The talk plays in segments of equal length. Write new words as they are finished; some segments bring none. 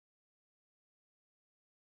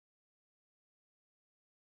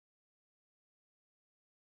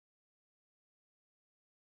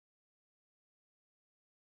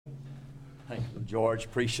Thank you, George.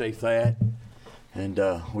 Appreciate that. And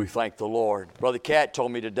we thank the Lord. Brother Cat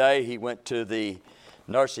told me today he went to the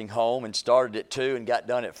nursing home and started at 2 and got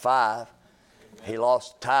done at 5. He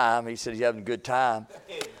lost time. He said he's having a good time.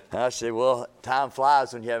 And I said, well, time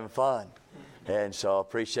flies when you're having fun. And so I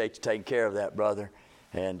appreciate you taking care of that, brother.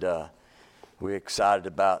 And we're excited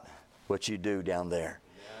about what you do down there.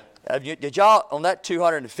 Did y'all, on that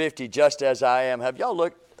 250, just as I am, have y'all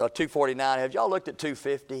looked, 249, have y'all looked at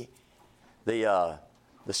 250? The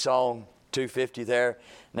song 250 there.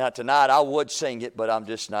 Now tonight I would sing it, but I'm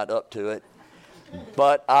just not up to it.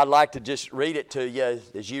 But I'd like to just read it to you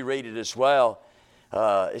as you read it as well.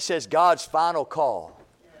 It says God's final call.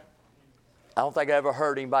 I don't think I ever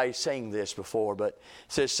heard anybody sing this before, but it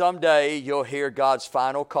says someday you'll hear God's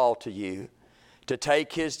final call to you to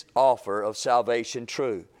take His offer of salvation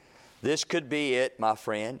true. This could be it, my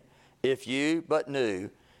friend, if you but knew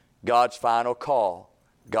God's final call.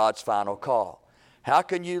 God's final call. How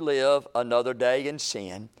can you live another day in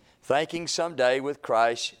sin, thinking someday with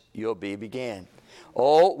Christ you'll be began?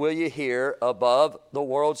 Oh, will you hear above the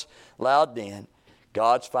world's loud din,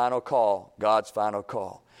 God's final call, God's final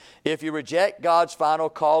call. If you reject God's final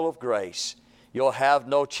call of grace, you'll have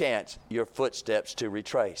no chance your footsteps to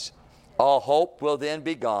retrace. All hope will then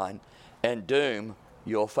be gone, and doom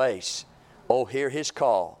you'll face. Oh, hear His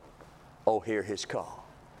call. Oh, hear His call.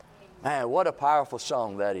 Man, what a powerful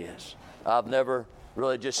song that is. I've never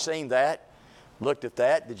really just seen that, looked at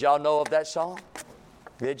that. Did y'all know of that song?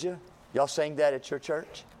 Did you? Y'all sing that at your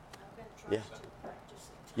church? Yeah.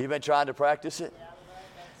 You've been trying to practice it?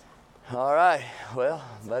 All right. Well,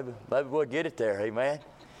 maybe we'll get it there. Amen.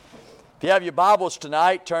 If you have your Bibles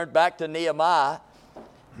tonight, turn back to Nehemiah.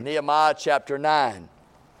 Nehemiah chapter 9.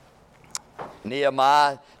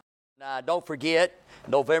 Nehemiah 9. Don't forget,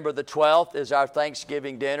 November the 12th is our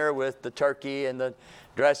Thanksgiving dinner with the turkey and the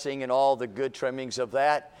dressing and all the good trimmings of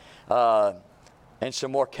that. And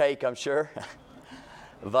some more cake, I'm sure.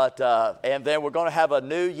 But and then we're going to have a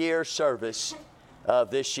New Year's service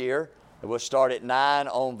this year. We'll start at 9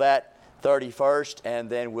 on that 31st, and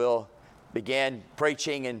then we'll begin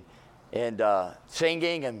preaching and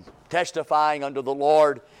singing and testifying unto the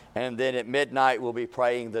Lord. And then at midnight we'll be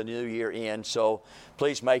praying the New Year in. So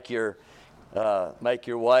please make your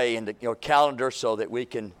way into your calendar so that we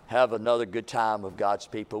can have another good time of God's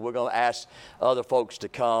people. We're going to ask other folks to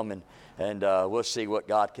come, and we'll see what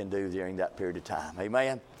God can do during that period of time.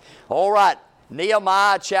 Amen. All right,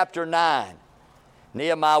 Nehemiah chapter 9.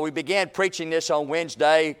 Nehemiah, we began preaching this on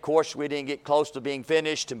Wednesday. Of course, we didn't get close to being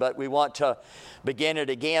finished, but we want to begin it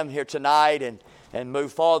again here tonight and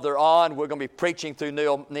move farther on. We're going to be preaching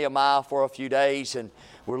through Nehemiah for a few days, and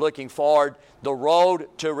we're looking forward the road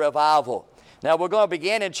to revival. Now, we're going to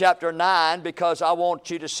begin in chapter 9 because I want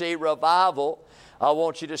you to see revival. I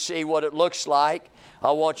want you to see what it looks like.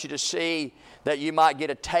 I want you to see that you might get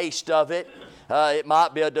a taste of it. It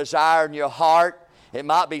might be a desire in your heart. It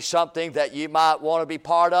might be something that you might want to be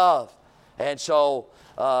part of. And so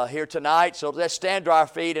here tonight, so let's stand to our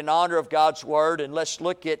feet in honor of God's Word, and let's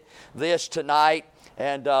look at this tonight.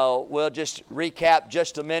 And we'll just recap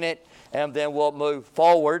just a minute, and then we'll move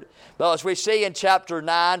forward. But as we see in chapter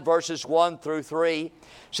 9, verses 1 through 3, it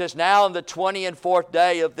says, Now on the 24th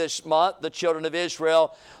day of this month, the children of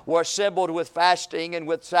Israel were assembled with fasting and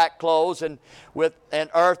with sackclothes and with an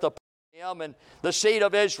earth upon them. And the seed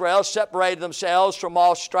of Israel separated themselves from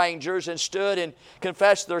all strangers and stood and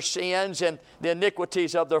confessed their sins and the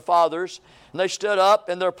iniquities of their fathers. And they stood up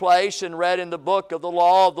in their place and read in the book of the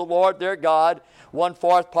law of the Lord their God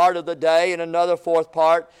 1/4 part of the day, and another 4th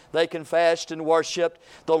part they confessed and worshiped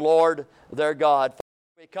the Lord their God.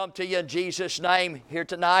 We come to you in Jesus' name here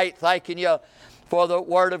tonight, thanking you for the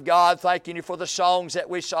Word of God, thanking you for the songs that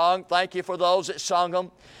we sung. Thank you for those that sung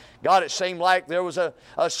them. God, it seemed like there was a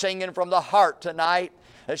singing from the heart tonight.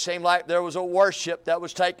 It seemed like there was a worship that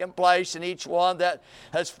was taking place in each one that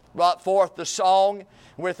has brought forth the song.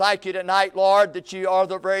 We thank you tonight, Lord, that you are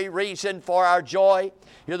the very reason for our joy.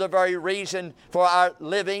 You're the very reason for our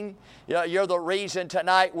living. You're the reason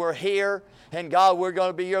tonight we're here. And God,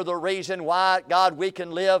 you're the reason why, God, we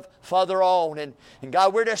can live further on. And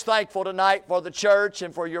God, we're just thankful tonight for the church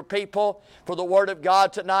and for your people, for the Word of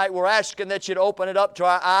God tonight. We're asking that you'd open it up to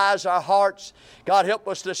our eyes, our hearts. God, help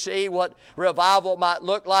us to see what revival might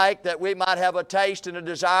look like, that we might have a taste and a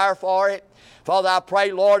desire for it. Father, I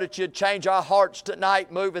pray, Lord, that you'd change our hearts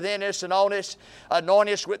tonight, move within us and on us, anoint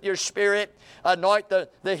us with your Spirit, anoint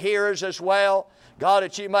the hearers as well. God,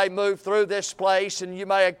 that you may move through this place and you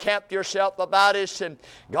may encamp yourself about us. And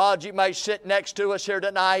God, you may sit next to us here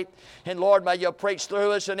tonight. And Lord, may you preach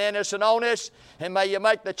through us and in us and on us. And may you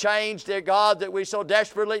make the change, dear God, that we so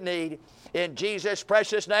desperately need. In Jesus'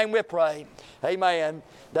 precious name we pray. Amen.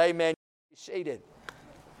 Amen. Be seated.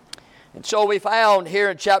 And so we found here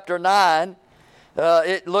in chapter 9,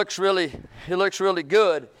 it looks really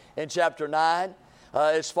good in chapter 9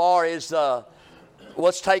 as far as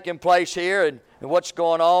what's taking place here and what's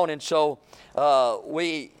going on. And so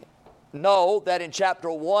we know that in chapter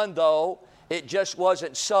 1, though, it just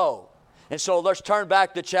wasn't so. And so let's turn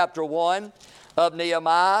back to chapter 1 of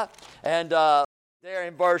Nehemiah. And there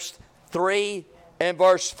in verse 3 and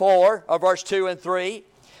verse 4, or verse 2 and 3,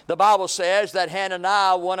 the Bible says that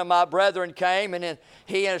Hananiah, one of my brethren, came, and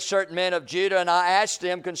he and a certain men of Judah, and I asked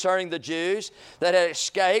them concerning the Jews that had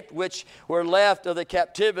escaped, which were left of the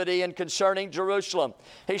captivity, and concerning Jerusalem.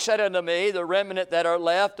 He said unto me, the remnant that are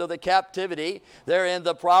left of the captivity, therein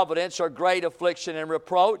the providence are great affliction and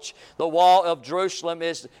reproach. The wall of Jerusalem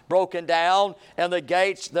is broken down, and the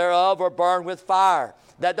gates thereof are burned with fire.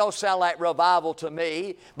 That don't sound like revival to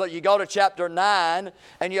me, but you go to chapter 9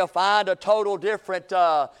 and you'll find a total different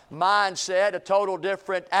mindset, a total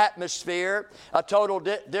different atmosphere, a total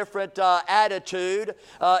different attitude.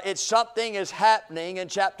 It's something is happening in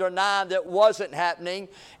chapter 9 that wasn't happening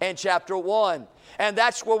in chapter 1. And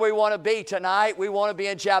that's where we want to be tonight. We want to be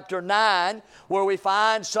in chapter 9 where we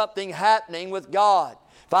find something happening with God.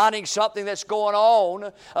 Finding something that's going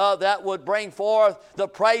on that would bring forth the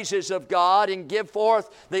praises of God and give forth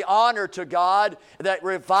the honor to God, that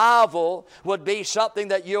revival would be something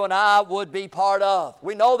that you and I would be part of.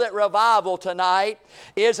 We know that revival tonight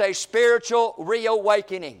is a spiritual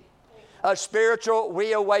reawakening. A spiritual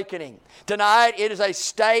reawakening. Tonight it is a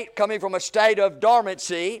state coming from a state of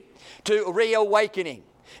dormancy to reawakening.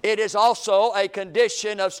 It is also a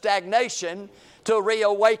condition of stagnation to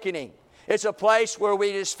reawakening. It's a place where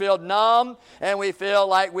we just feel numb and we feel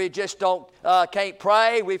like we just can't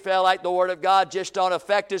pray. We feel like the Word of God just don't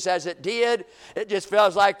affect us as it did. It just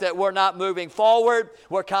feels like that we're not moving forward.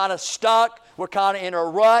 We're kind of stuck. We're kind of in a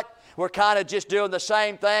rut. We're kind of just doing the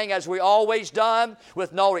same thing as we always done,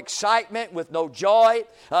 with no excitement, with no joy.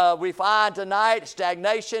 We find tonight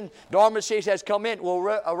stagnation, dormancy has come in.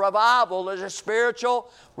 Well, a revival is a spiritual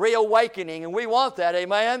reawakening, and we want that,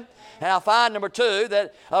 amen? And I find, number 2,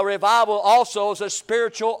 that a revival also is a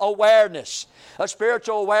spiritual awareness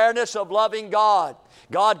of loving God.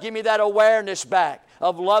 God, give me that awareness back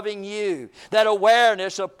of loving you, that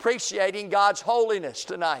awareness of appreciating God's holiness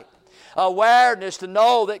tonight. Awareness to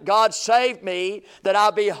know that God saved me, that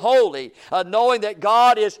I be holy. Knowing that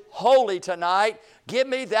God is holy tonight. Give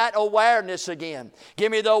me that awareness again.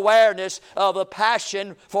 Give me the awareness of the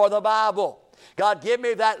passion for the Bible. God, give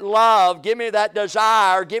me that love, give me that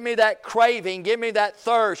desire, give me that craving, give me that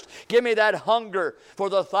thirst, give me that hunger for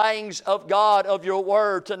the things of God, of your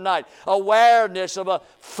word tonight. Awareness of a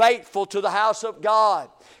faithful to the house of God.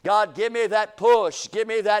 God, give me that push. Give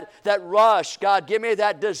me that rush. God, give me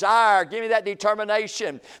that desire. Give me that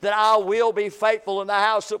determination that I will be faithful in the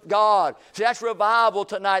house of God. See, that's revival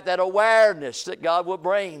tonight, that awareness that God will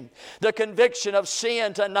bring. The conviction of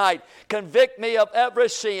sin tonight. Convict me of every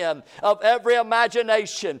sin, of every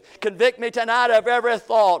imagination. Convict me tonight of every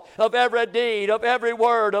thought, of every deed, of every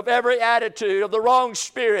word, of every attitude, of the wrong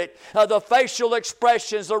spirit, of the facial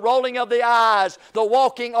expressions, the rolling of the eyes, the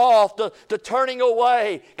walking off, the turning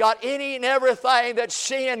away. God, any and everything that's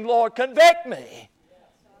sin, Lord, convict me.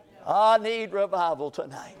 I need revival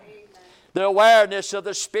tonight. The awareness of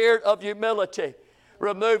the spirit of humility.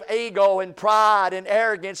 Remove ego and pride and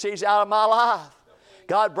arrogancies out of my life.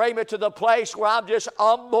 God, bring me to the place where I'm just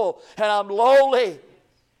humble and I'm lowly.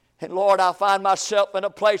 And Lord, I find myself in a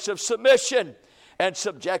place of submission and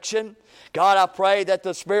subjection. God, I pray that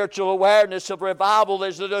the spiritual awareness of revival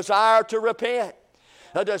is the desire to repent.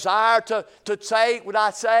 A desire to say what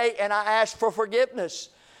I say and I ask for forgiveness.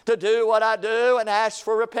 To do what I do and ask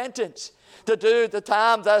for repentance. To do the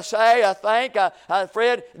times I say, I think,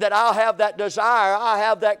 Fred, that I'll have that desire, I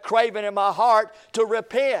have that craving in my heart to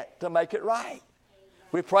repent, to make it right.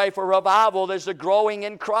 We pray for revival. There's a growing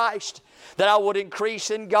in Christ, that I would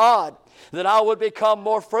increase in God, that I would become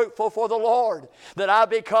more fruitful for the Lord, that I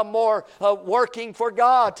become more working for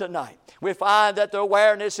God tonight. We find that the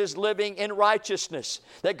awareness is living in righteousness,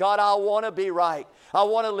 that God, I want to be right. I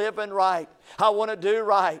want to live in right. I want to do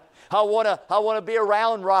right. I want to be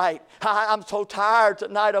around right. I'm so tired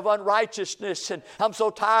tonight of unrighteousness, and I'm so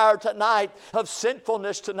tired tonight of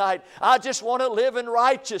sinfulness tonight. I just want to live in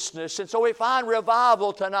righteousness. And so we find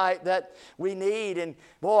revival tonight that we need, and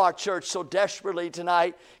boy, our church so desperately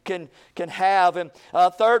tonight can have. And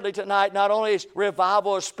thirdly tonight, not only is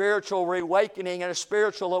revival a spiritual reawakening and a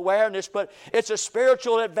spiritual awareness, but it's a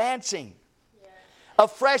spiritual advancing. A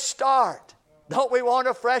fresh start. Don't we want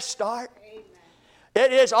a fresh start?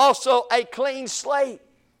 It is also a clean slate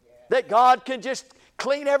that God can just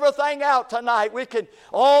clean everything out tonight. We can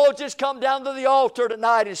all just come down to the altar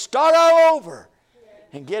tonight and start all over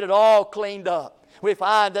and get it all cleaned up. We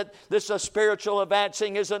find that this spiritual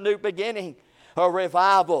advancing is a new beginning, a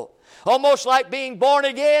revival. Almost like being born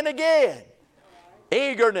again.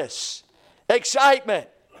 Eagerness, excitement,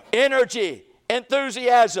 energy,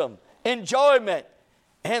 enthusiasm, enjoyment,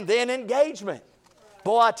 and then engagement.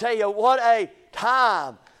 Boy, I tell you, what a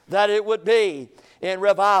time that it would be in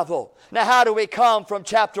revival. Now, how do we come from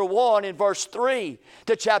chapter 1 in verse 3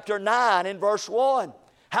 to chapter 9 in verse 1?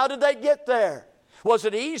 How did they get there? Was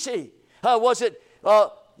it easy? Was it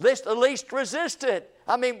least resistant?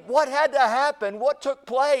 I mean, what had to happen? What took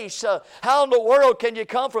place? How in the world can you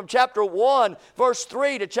come from chapter 1, verse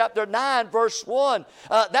 3 to chapter 9, verse 1?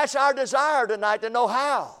 That's our desire tonight, to know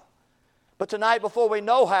how. But tonight, before we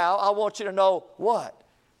know how, I want you to know what?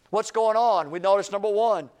 What's going on? We notice number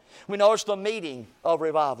 1. We notice the meeting of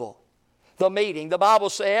revival. The meeting. The Bible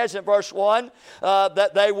says in verse 1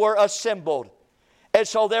 that they were assembled. And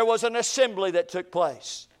so there was an assembly that took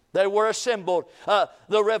place. They were assembled.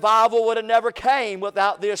 The revival would have never came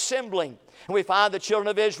without the assembling. And we find the children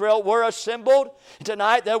of Israel were assembled.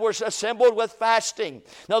 Tonight they were assembled with fasting.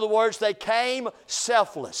 In other words, they came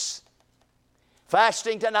selfless.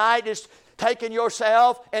 Fasting tonight is taking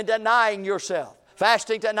yourself and denying yourself.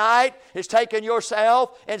 Fasting tonight is taking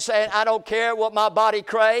yourself and saying, I don't care what my body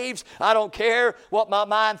craves. I don't care what my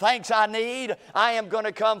mind thinks I need. I am going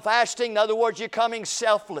to come fasting. In other words, you're coming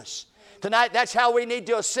selfless. Tonight, that's how we need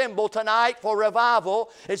to assemble tonight for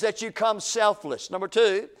revival, is that you come selfless. Number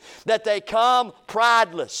 2, that they come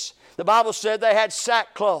prideless. The Bible said they had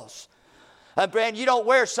sackcloths. And friend, you don't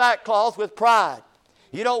wear sackcloth with pride.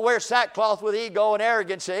 You don't wear sackcloth with ego and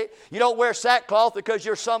arrogancy. You don't wear sackcloth because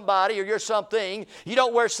you're somebody or you're something. You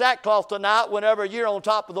don't wear sackcloth tonight whenever you're on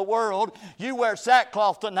top of the world. You wear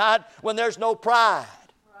sackcloth tonight when there's no pride.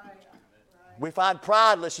 We find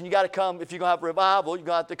prideless, and you got to come, if you're going to have revival, you're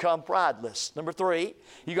going to have to come prideless. Number 3,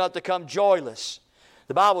 you're going to have to come joyless.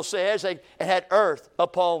 The Bible says they had earth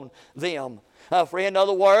upon them. Friend, in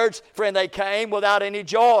other words, friend, they came without any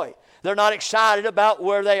joy. They're not excited about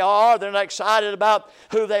where they are. They're not excited about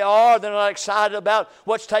who they are. They're not excited about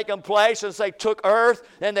what's taken place as they took earth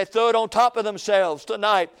and they threw it on top of themselves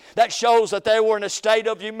tonight. That shows that they were in a state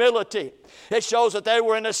of humility. It shows that they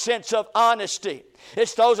were in a sense of honesty. It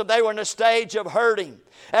shows that they were in a stage of hurting.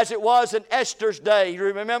 As it was in Esther's day. You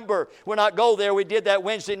remember, we'll not go there, we did that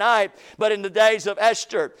Wednesday night, but in the days of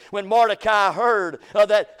Esther, when Mordecai heard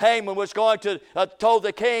that Haman was going to, told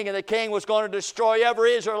the king, and the king was going to destroy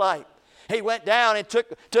every Israelite. He went down and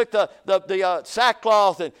took the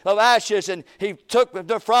sackcloth of ashes, and he took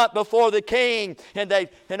the front before the king. And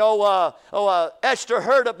Esther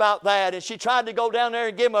heard about that, and she tried to go down there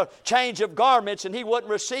and give him a change of garments, and he wouldn't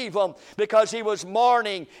receive them because he was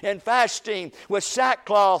mourning and fasting with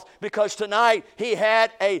sackcloth, because tonight he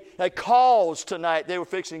had a cause tonight. They were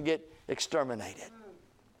fixing to get exterminated.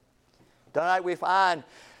 Tonight we find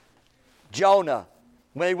Jonah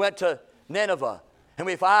when he went to Nineveh. And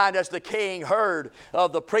we find as the king heard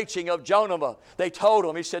of the preaching of Jonah, they told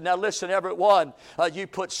him, he said, now listen, everyone, you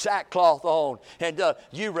put sackcloth on and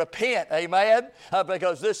you repent, amen,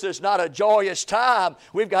 because this is not a joyous time.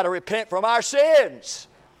 We've got to repent from our sins.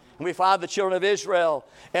 And we find the children of Israel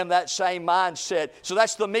in that same mindset. So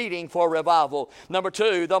that's the meeting for revival. Number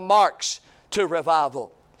 2, the marks to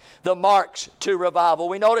revival. The marks to revival.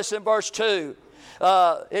 We notice in verse 2,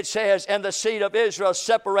 it says, and the seed of Israel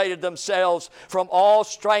separated themselves from all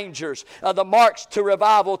strangers. The marks to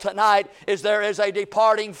revival tonight is there is a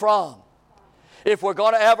departing from. If we're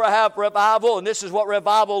going to ever have revival, and this is what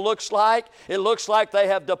revival looks like, it looks like they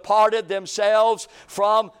have departed themselves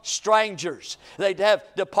from strangers. They have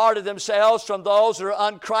departed themselves from those that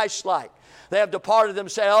are unchristlike. They have departed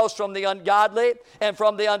themselves from the ungodly and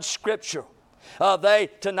from the unscriptural.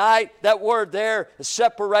 Tonight, that word there,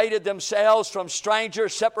 separated themselves from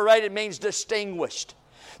strangers. Separated means distinguished.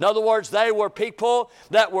 In other words, they were people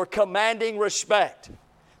that were commanding respect.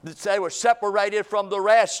 They were separated from the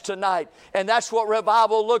rest tonight. And that's what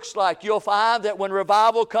revival looks like. You'll find that when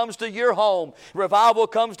revival comes to your home, revival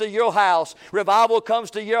comes to your house, revival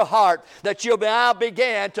comes to your heart, that you'll now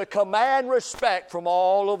begin to command respect from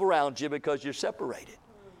all around you because you're separated.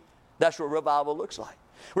 That's what revival looks like.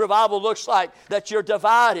 Revival looks like that you're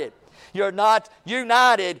divided. You're not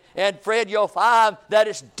united. And friend, you'll find that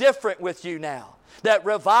it's different with you now. That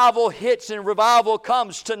revival hits and revival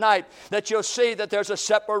comes tonight. That you'll see that there's a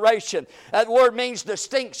separation. That word means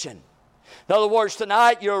distinction. In other words,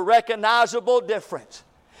 tonight you're a recognizable difference.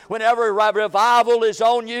 Whenever revival is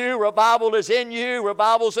on you, revival is in you,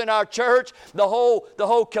 revival's in our church, the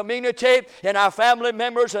whole community and our family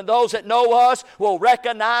members and those that know us will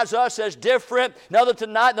recognize us as different. In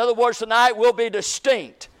other words, tonight we'll be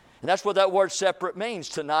distinct. And that's what that word separate means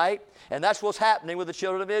tonight. And that's what's happening with the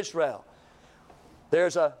children of Israel.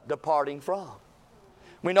 There's a departing from.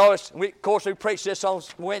 We know, of course, we preached this on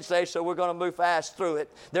Wednesday, so we're going to move fast through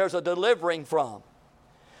it. There's a delivering from.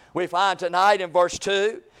 We find tonight in verse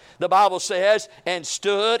 2, the Bible says, and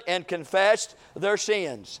stood and confessed their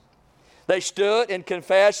sins. They stood and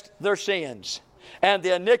confessed their sins and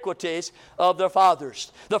the iniquities of their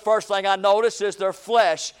fathers. The first thing I noticed is their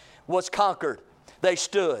flesh was conquered. They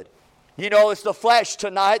stood. You know, it's the flesh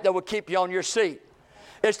tonight that will keep you on your seat.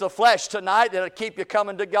 It's the flesh tonight that will keep you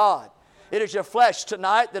coming to God. It is your flesh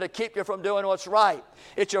tonight that will keep you from doing what's right.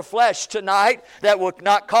 It's your flesh tonight that will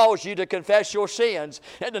not cause you to confess your sins.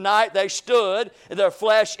 And tonight they stood, and their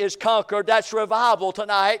flesh is conquered. That's revival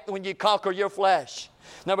tonight when you conquer your flesh.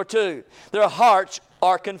 Number 2, their hearts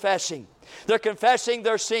are confessing. They're confessing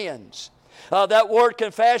their sins. That word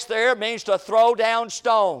confess there means to throw down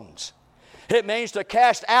stones. It means to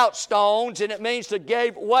cast out stones, and it means to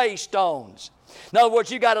give away stones. In other words,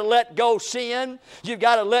 you've got to let go sin. You've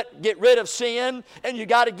got to get rid of sin, and you've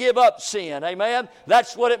got to give up sin. Amen?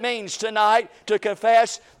 That's what it means tonight to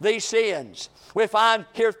confess these sins. We find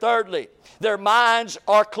here thirdly, their minds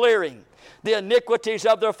are clearing the iniquities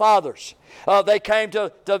of their fathers. They came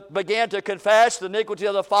to begin to confess the iniquity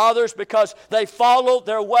of the fathers because they followed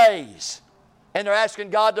their ways. And they're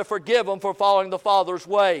asking God to forgive them for following the fathers'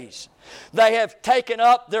 ways. They have taken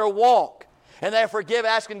up their walk. And they're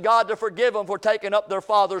asking God to forgive them for taking up their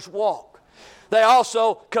father's walk. They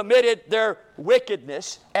also committed their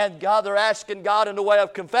wickedness, and they're asking God in the way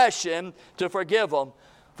of confession to forgive them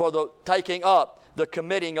for the taking up, the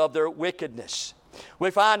committing of their wickedness.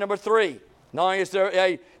 We find number 3, not only is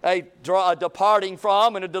there a departing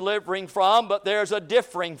from and a delivering from, but there's a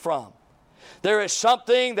differing from. There is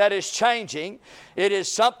something that is changing. It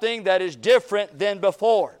is something that is different than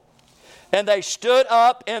before. And they stood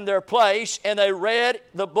up in their place, and they read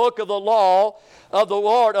the book of the law of the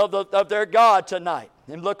Lord, of their God tonight.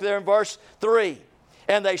 And look there in verse 3.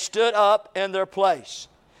 And they stood up in their place.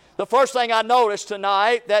 The first thing I noticed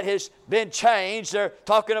tonight that has been changed, they're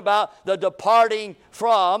talking about the departing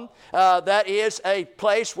from. That is a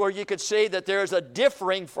place where you could see that there's a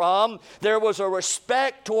differing from. There was a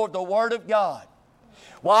respect toward the Word of God.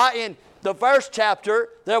 Why? In the first chapter,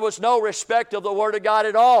 there was no respect of the Word of God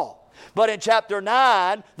at all. But in chapter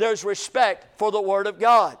 9, there's respect for the Word of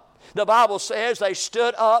God. The Bible says they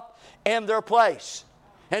stood up in their place.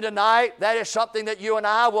 And tonight, that is something that you and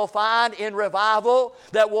I will find in revival,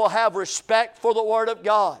 that we'll have respect for the Word of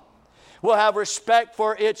God. We'll have respect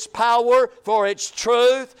for its power, for its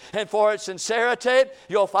truth, and for its sincerity.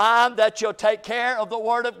 You'll find that you'll take care of the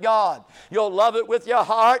Word of God. You'll love it with your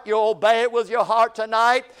heart. You'll obey it with your heart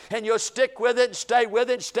tonight. And you'll stick with it and stay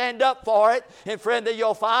with it and stand up for it. And friend,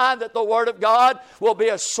 you'll find that the Word of God will be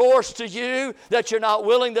a source to you that you're not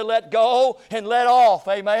willing to let go and let off.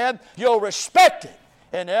 Amen? You'll respect it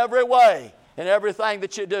in every way, in everything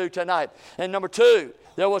that you do tonight. And number 2,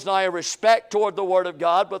 there was not a respect toward the Word of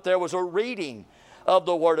God, but there was a reading of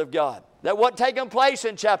the Word of God. That wasn't taking place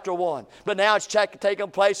in chapter 1, but now it's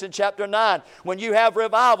taking place in chapter 9. When you have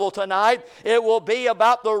revival tonight, it will be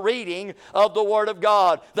about the reading of the Word of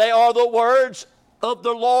God. They are the words of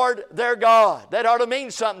the Lord their God. That ought to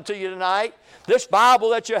mean something to you tonight. This Bible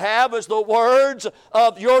that you have is the words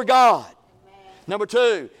of your God. Amen. Number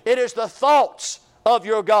 2, it is the thoughts of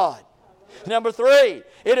your God. Number 3,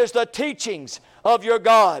 it is the teachings of your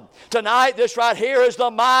God. Tonight, this right here is the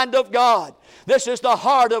mind of God. This is the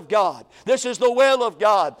heart of God. This is the will of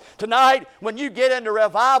God. Tonight, when you get into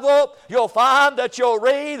revival, you'll find that you'll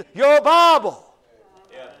read your Bible.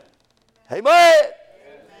 Yeah. Amen.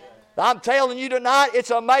 I'm telling you tonight,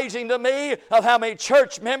 it's amazing to me of how many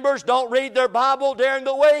church members don't read their Bible during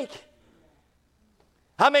the week.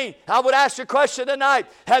 I would ask the question tonight,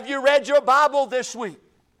 have you read your Bible this week?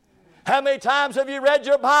 How many times have you read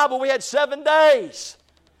your Bible? We had 7 days.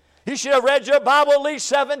 You should have read your Bible at least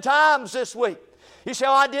 7 times this week. You say,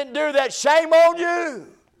 oh, I didn't do that. Shame on you.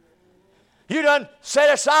 You done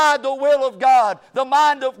set aside the will of God, the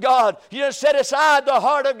mind of God. You done set aside the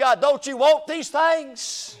heart of God. Don't you want these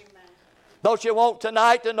things? Amen. Don't you want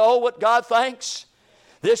tonight to know what God thinks?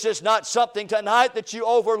 This is not something tonight that you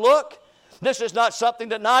overlook. This is not something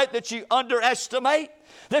tonight that you underestimate.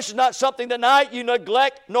 This is not something tonight you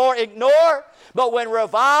neglect nor ignore, But when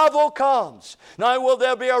revival comes, not only will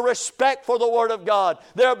there be a respect for the Word of God,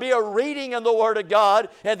 there will be a reading in the Word of God,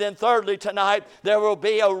 and then thirdly tonight, there will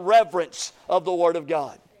be a reverence of the Word of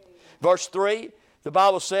God. Verse 3, the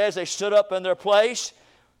Bible says they stood up in their place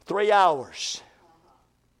 3 hours.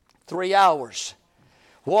 3 hours.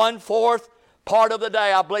 1/4 part of the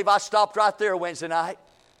day. I believe I stopped right there Wednesday night.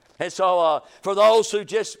 And so for those who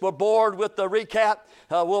just were bored with the recap,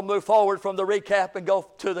 we'll move forward from the recap and go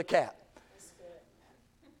to the cap.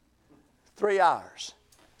 3 hours.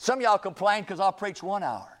 Some of y'all complain because I'll preach 1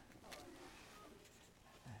 hour.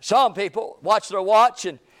 Some people watch their watch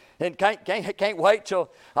and can't wait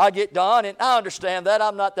till I get done. And I understand that.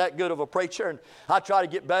 I'm not that good of a preacher. And I try to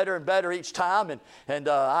get better and better each time. And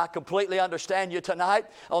I completely understand you tonight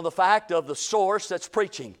on the fact of the source that's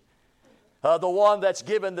preaching. The one that's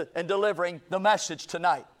given and delivering the message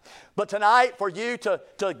tonight. But tonight, for you to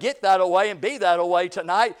get that away and be that away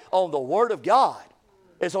tonight on the Word of God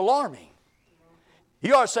is alarming.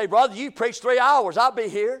 You ought to say, brother, you preach 3 hours. I'll be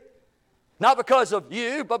here. Not because of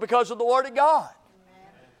you, but because of the Word of God.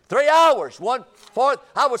 Amen. 3 hours. 1/4.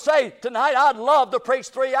 I would say tonight I'd love to preach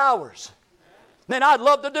 3 hours. Man, I'd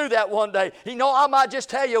love to do that one day. You know, I might just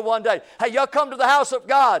tell you one day, hey, y'all come to the house of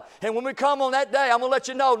God. And when we come on that day, I'm going to let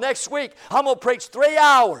you know next week, I'm going to preach 3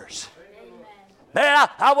 hours. Amen. Man,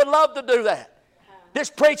 I would love to do that.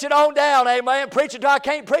 Just preach it on down, amen. Preach it till I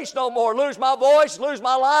can't preach no more. Lose my voice, lose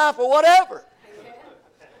my life, or whatever.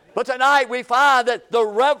 But tonight we find that the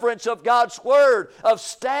reverence of God's Word, of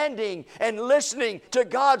standing and listening to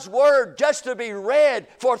God's Word just to be read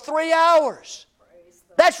for 3 hours.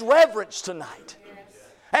 That's reverence tonight.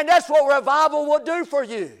 And that's what revival will do for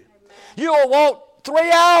you. You will want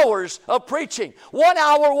 3 hours of preaching. 1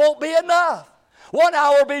 hour won't be enough. 1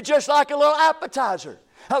 hour will be just like a little appetizer.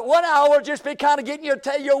 1 hour will just be kind of getting you're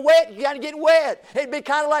wet, you're kind of getting wet. It'd be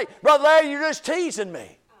kind of like, Brother Larry, you're just teasing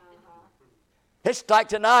me. It's like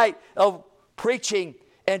tonight of preaching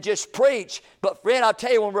and just preach. But friend, I'll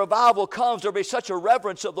tell you, when revival comes, there'll be such a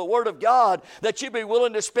reverence of the Word of God that you'll be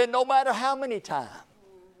willing to spend no matter how many times.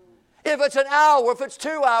 If it's an hour, if it's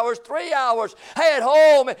 2 hours, 3 hours. Hey, at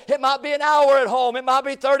home, it might be an hour at home. It might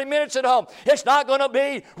be 30 minutes at home. It's not going to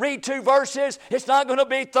be read 2 verses. It's not going to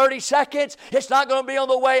be 30 seconds. It's not going to be on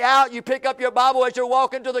the way out. You pick up your Bible as you're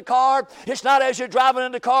walking to the car. It's not as you're driving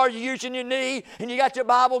in the car, you're using your knee, and you got your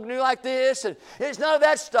Bible new like this. And it's none of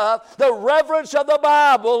that stuff. The reverence of the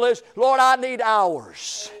Bible is, Lord, I need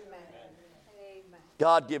hours. Amen.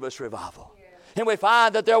 God, give us revival. Yeah. And we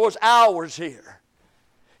find that there was hours here.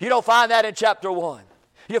 You don't find that in chapter 1.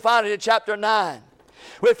 You find it in chapter 9.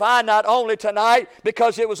 We find not only tonight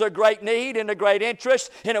because it was a great need and a great interest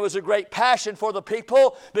and it was a great passion for the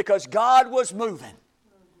people because God was moving.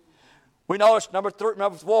 We notice number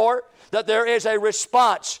 4 that there is a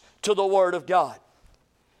response to the Word of God.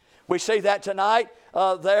 We see that tonight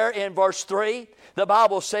there in verse 3. The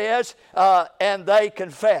Bible says, and they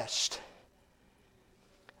confessed.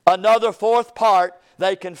 Another 4th part,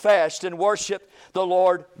 they confessed and worshiped the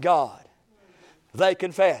Lord God. They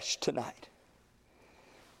confessed tonight.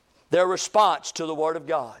 Their response to the Word of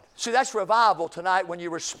God. See, that's revival tonight when you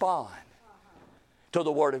respond to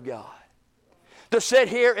the Word of God. To sit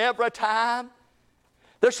here every time.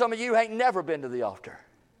 There's some of you who ain't never been to the altar.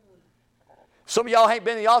 Some of y'all ain't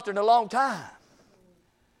been to the altar in a long time.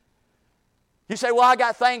 You say, well, I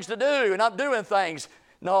got things to do and I'm doing things.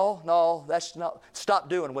 No, that's not. Stop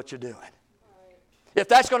doing what you're doing. If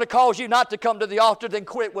that's going to cause you not to come to the altar, then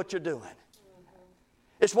quit what you're doing.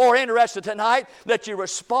 It's more interesting tonight that you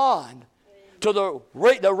respond to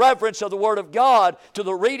the reverence of the Word of God, to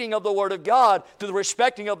the reading of the Word of God, to the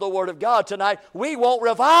respecting of the Word of God tonight. We want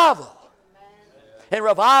revival. And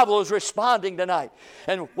revival is responding tonight.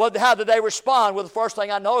 And how did they respond? Well, the first thing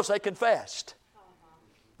I noticed, they confessed.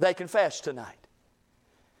 They confessed tonight.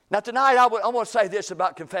 Now tonight, I want to say this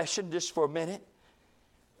about confession just for a minute.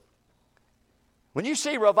 When you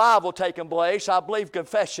see revival taking place, I believe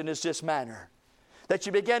confession is this manner. That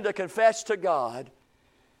you begin to confess to God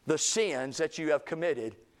the sins that you have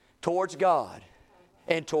committed towards God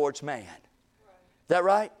and towards man. Is that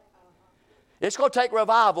right? It's going to take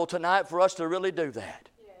revival tonight for us to really do that.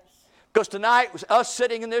 Because tonight, us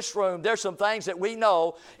sitting in this room, there's some things that we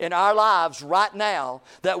know in our lives right now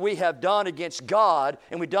that we have done against God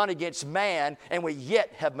and we've done against man, and we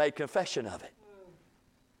yet have made confession of it.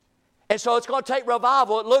 And so it's going to take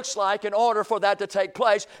revival, it looks like, in order for that to take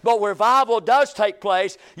place. But when revival does take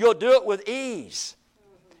place, you'll do it with ease.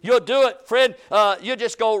 You'll do it, friend. You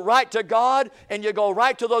just go right to God and you go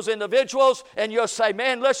right to those individuals and you'll say,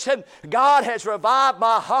 man, listen, God has revived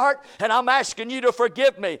my heart and I'm asking you to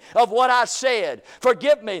forgive me of what I said.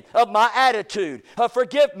 Forgive me of my attitude.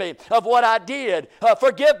 Forgive me of what I did.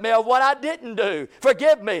 Forgive me of what I didn't do.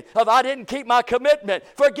 Forgive me if I didn't keep my commitment.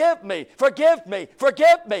 Forgive me. Forgive me.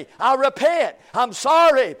 Forgive me. I repent. I'm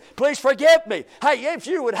sorry. Please forgive me. Hey, if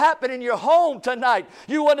you would happen in your home tonight,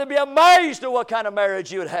 you wouldn't be amazed at what kind of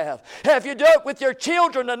marriage you would have. If you do it with your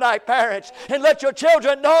children tonight, parents, and let your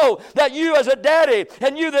children know that you as a daddy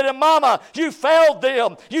and you that a mama, you failed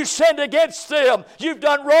them. You sinned against them. You've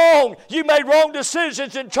done wrong. You made wrong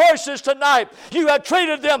decisions and choices tonight. You have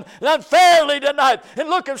treated them unfairly tonight. And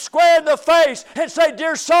look them square in the face and say,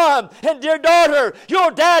 dear son and dear daughter,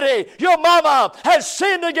 your daddy, your mama has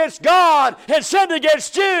sinned against God and sinned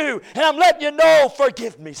against you. And I'm letting you know,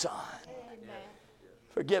 forgive me, son. Amen.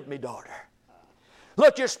 Forgive me, daughter.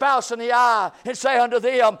 Look your spouse in the eye and say unto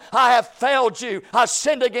them, I have failed you. I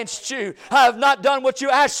sinned against you. I have not done what you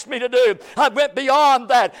asked me to do. I went beyond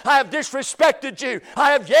that. I have disrespected you.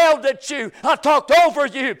 I have yelled at you. I talked over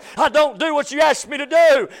you. I don't do what you asked me to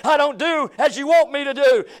do. I don't do as you want me to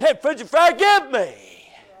do. And forgive me.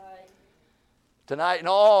 Tonight, in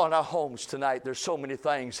all in our homes tonight, there's so many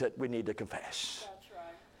things that we need to confess. That's right.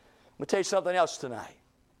 I'm going to tell you something else tonight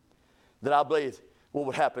that I believe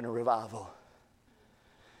will happen in revival.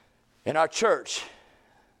 In our church,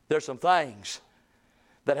 there's some things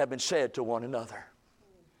that have been said to one another.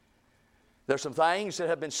 There's some things that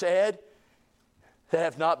have been said that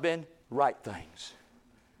have not been right things.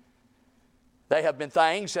 They have been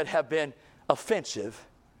things that have been offensive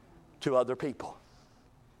to other people.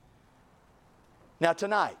 Now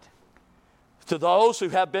tonight, to those who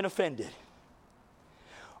have been offended,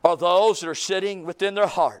 or those that are sitting within their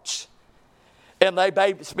hearts, and they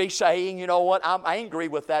may be saying, you know what, I'm angry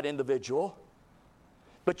with that individual,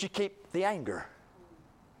 but you keep the anger.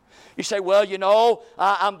 You say, well, you know,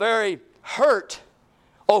 I'm very hurt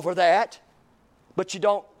over that, but you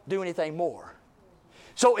don't do anything more.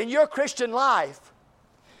 So in your Christian life,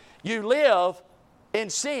 you live in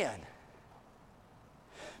sin.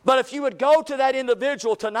 But if you would go to that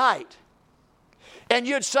individual tonight, and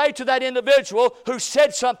you'd say to that individual who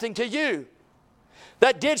said something to you,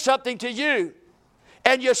 that did something to you,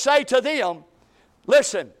 and you say to them,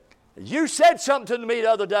 listen, you said something to me the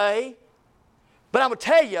other day, but I'm going to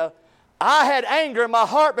tell you, I had anger in my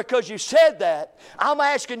heart because you said that. I'm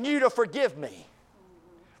asking you to forgive me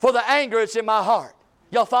for the anger that's in my heart.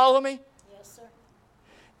 Y'all follow me? Yes, sir.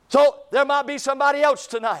 So there might be somebody else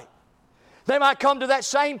tonight. They might come to that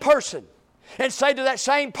same person and say to that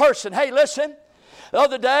same person, hey, listen, the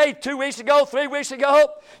other day, 2 weeks ago, 3 weeks ago,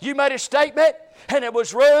 you made a statement and it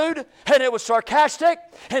was rude and it was sarcastic.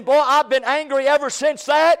 And boy, I've been angry ever since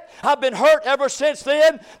that. I've been hurt ever since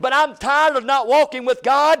then. But I'm tired of not walking with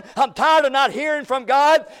God. I'm tired of not hearing from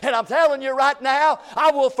God. And I'm telling you right now,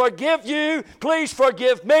 I will forgive you. Please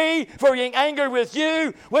forgive me for being angry with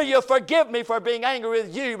you. Will you forgive me for being angry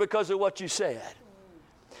with you because of what you said?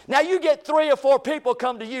 Now you get 3 or 4 people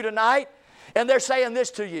come to you tonight and they're saying this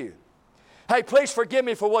to you. Hey, please forgive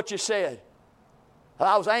me for what you said.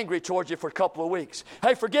 I was angry towards you for a couple of weeks.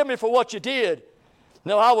 Hey, forgive me for what you did.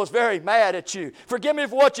 No, I was very mad at you. Forgive me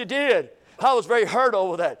for what you did. I was very hurt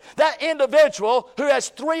over that. That individual who has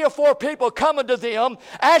 3 or 4 people coming to them,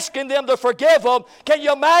 asking them to forgive them, can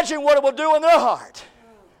you imagine what it will do in their heart?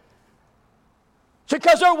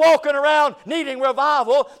 Because they're walking around needing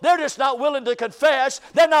revival. They're just not willing to confess.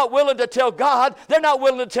 They're not willing to tell God. They're not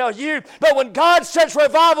willing to tell you. But when God sets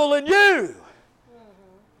revival in you,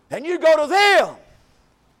 and you go to them,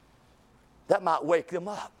 that might wake them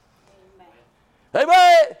up. Amen. Amen.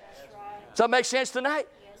 Right. Does that make sense tonight?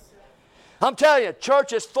 Yes, sir. I'm telling you,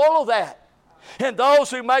 church is full of that. And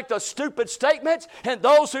those who make those stupid statements, and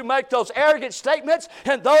those who make those arrogant statements,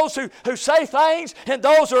 and those who say things, and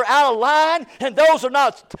those who are out of line, and those who are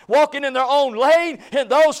not walking in their own lane, and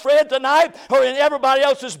those, friend, tonight, or in everybody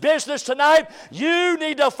else's business tonight, you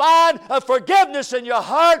need to find a forgiveness in your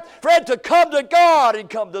heart, friend, to come to God and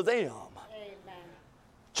come to them.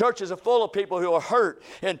 Churches are full of people who are hurt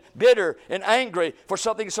and bitter and angry for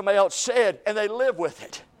something somebody else said, and they live with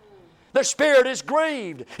it. Their spirit is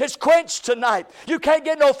grieved. It's quenched tonight. You can't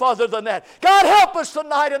get no further than that. God, help us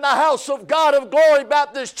tonight in the house of God of Glory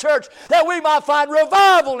Baptist Church that we might find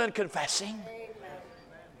revival in confessing. Amen.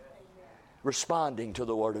 Responding to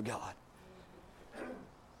the Word of God.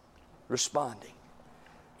 Responding.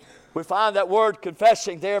 We find that word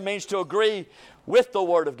confessing there means to agree with the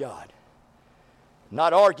Word of God.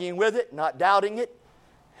 Not arguing with it, not doubting it,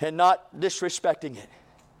 and not disrespecting it.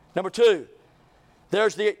 Number 2,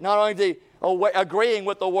 There's not only the agreeing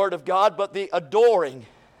with the Word of God, but the adoring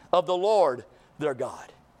of the Lord their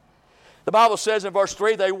God. The Bible says in verse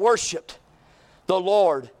 3, they worshiped the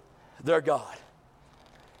Lord their God.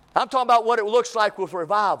 I'm talking about what it looks like with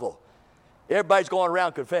revival. Everybody's going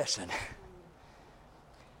around confessing.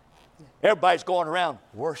 Everybody's going around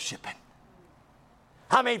worshiping.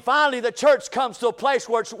 I mean, finally the church comes to a place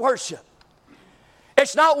where it's worship.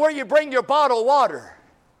 It's not where you bring your bottle of water.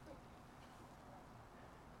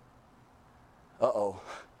 Uh-oh.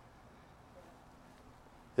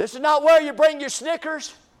 This is not where you bring your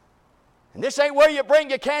Snickers. And this ain't where you bring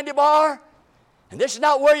your candy bar. And this is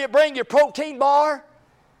not where you bring your protein bar.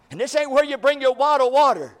 And this ain't where you bring your bottle of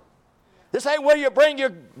water. This ain't where you bring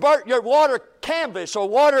your water canvas or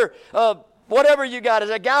water, whatever you got, is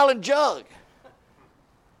a gallon jug.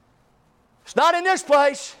 It's not in this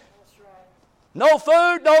place. No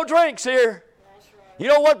food, no drinks here. You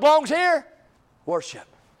know what belongs here? Worship.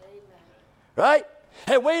 Right?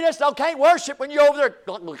 And we just can't worship when you're over there.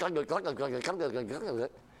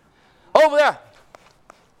 Over there.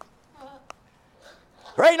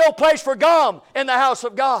 There ain't no place for gum in the house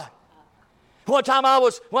of God. One time I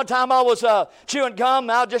was chewing gum,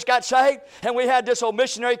 and I just got saved, and we had this old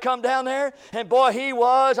missionary come down there, and boy,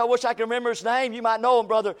 I wish I could remember his name. You might know him,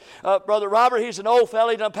 Brother Robert. He's an old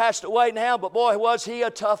fella. He done passed away now, but boy, was he a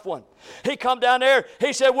tough one. He come down there.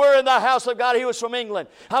 He said, we're in the house of God. He was from England.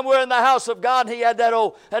 We're in the house of God. And he had that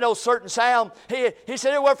old certain sound. He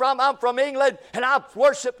said, where from? I'm from England, and I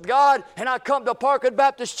worship God, and I come to Parkland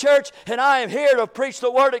Baptist Church, and I am here to preach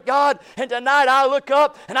the Word of God. And tonight I look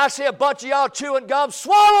up, and I see a bunch of y'all chewing gum.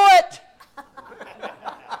 Swallow it!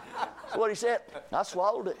 That's what he said. I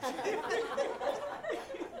swallowed it.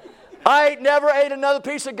 I never ate another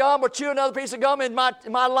piece of gum or chewed another piece of gum in my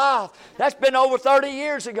life. That's been over 30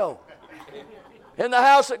 years ago. In the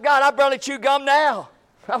house of God, I barely chew gum now.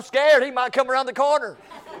 I'm scared he might come around the corner.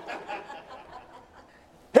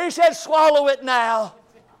 He said, swallow it now.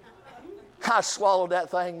 I swallowed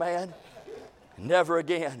that thing, man. Never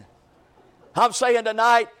again. I'm saying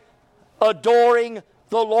tonight, adoring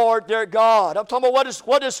the Lord their God. I'm talking about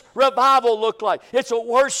what does revival look like? It's a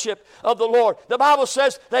worship of the Lord. The Bible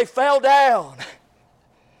says they fell down.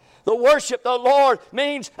 The worship of the Lord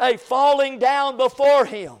means a falling down before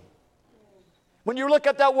Him. When you look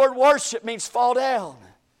at that word worship, it means fall down.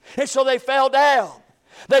 And so they fell down.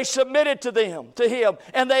 They submitted to Him,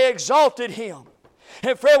 and they exalted Him.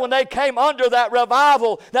 And friend, when they came under that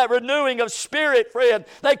revival, that renewing of spirit, friend,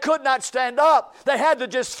 they could not stand up. They had to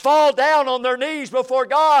just fall down on their knees before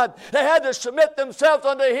God. They had to submit themselves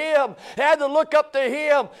unto Him. They had to look up to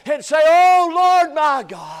Him and say, oh, Lord my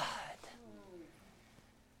God.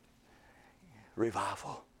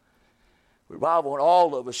 Revival. Revival, and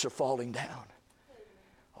all of us are falling down.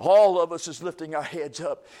 All of us is lifting our heads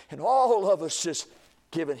up, and all of us is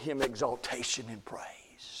giving Him exaltation and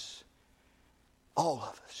praise. All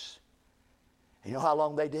of us. And you know how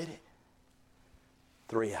long they did it?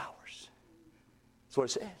 3 hours. That's what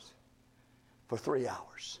it says. For 3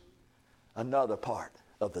 hours. Another part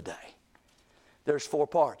of the day. There's 4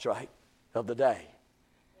 parts, right, of the day.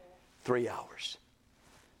 3 hours.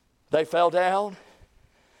 They fell down.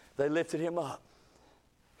 They lifted Him up.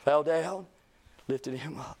 Fell down. Lifted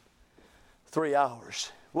Him up. 3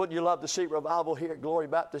 hours. Wouldn't you love to see revival here at Glory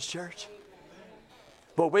Baptist Church?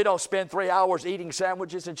 But we don't spend 3 hours eating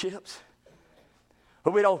sandwiches and chips.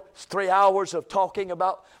 But we don't 3 hours of talking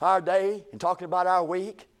about our day and talking about our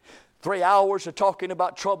week. 3 hours of talking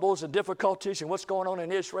about troubles and difficulties and what's going on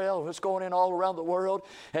in Israel and what's going on all around the world.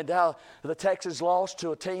 And how the Texans lost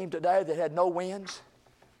to a team today that had no wins.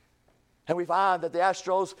 And we find that the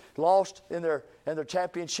Astros lost in their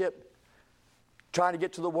championship trying to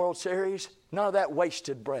get to the World Series. None of that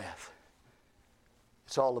wasted breath.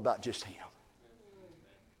 It's all about just Him.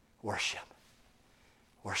 Worship.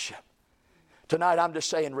 Worship. Tonight I'm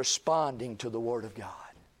just saying responding to the Word of God.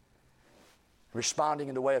 Responding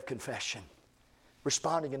in the way of confession.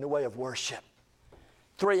 Responding in the way of worship.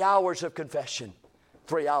 3 hours of confession.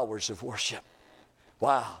 3 hours of worship.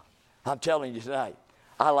 Wow. I'm telling you tonight,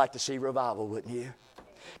 I like to see revival, wouldn't you?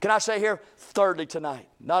 Can I say here, thirdly tonight,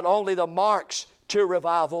 not only the marks to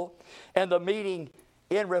revival and the meeting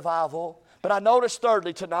in revival, but I notice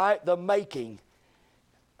thirdly tonight, the making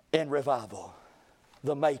in revival.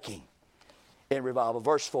 The making in revival.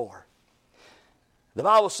 Verse 4. The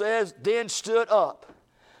Bible says, then stood up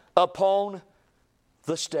upon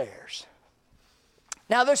the stairs.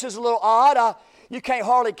 Now this is a little odd. You can't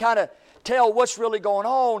hardly kind of tell what's really going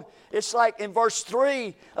on, it's like in verse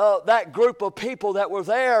 3, that group of people that were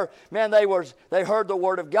there, man, they heard the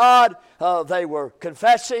Word of God. They were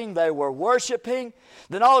confessing. They were worshiping.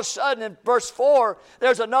 Then all of a sudden in verse 4,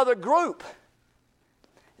 there's another group.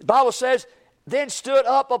 The Bible says, then stood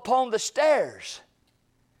up upon the stairs.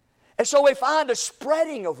 And so we find a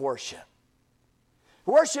spreading of worship.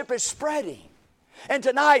 Worship is spreading. And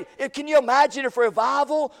tonight, can you imagine if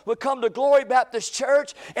revival would come to Glory Baptist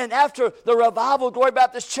Church, and after the revival of Glory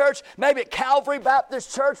Baptist Church, maybe at Calvary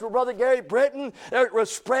Baptist Church with Brother Gary Britton, it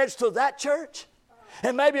spreads to that church?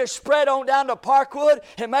 And maybe it spread on down to Parkwood,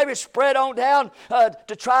 and maybe it spread on down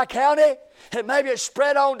to Tri-County, and maybe it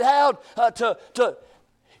spread on down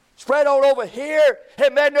spread on over here.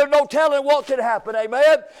 Amen. There's no telling what could happen.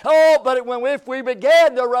 Amen. Oh, but if we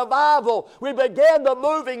began the revival, we began the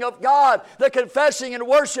moving of God, the confessing and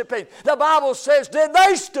worshiping, the Bible says, then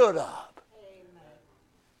they stood up. Amen.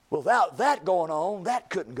 Without that going on,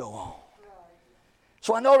 that couldn't go on.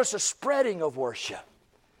 So I notice a spreading of worship.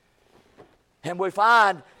 And we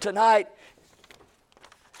find tonight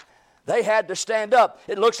they had to stand up.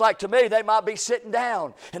 It looks like to me they might be sitting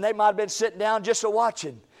down, and they might have been sitting down just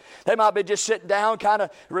watching. They might be just sitting down kind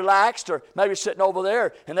of relaxed, or maybe sitting over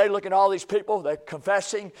there, and they're looking at all these people. They're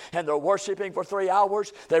confessing and they're worshiping for 3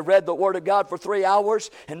 hours. They read the Word of God for 3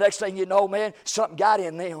 hours, and next thing you know, man, something got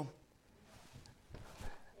in them.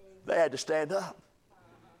 They had to stand up.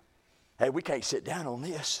 Hey, we can't sit down on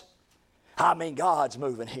this. I mean, God's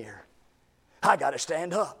moving here. I got to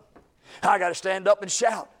stand up. I got to stand up and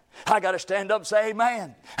shout. I got to stand up and say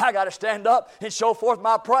amen. I got to stand up and show forth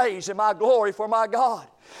my praise and my glory for my God.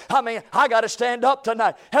 I mean, I got to stand up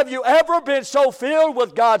tonight. Have you ever been so filled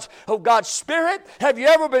with God's Spirit? Have you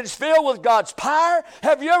ever been filled with God's power?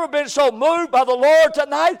 Have you ever been so moved by the Lord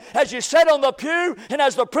tonight as you sit on the pew and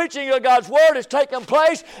as the preaching of God's Word is taking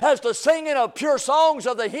place, as the singing of pure songs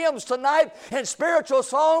of the hymns tonight and spiritual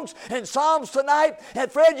songs and psalms tonight?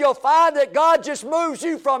 And friend, you'll find that God just moves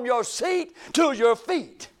you from your seat to your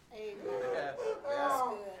feet.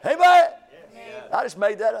 Amen. Amen. I just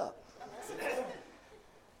made that up.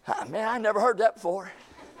 Man, I never heard that before.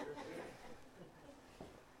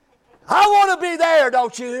 I want to be there,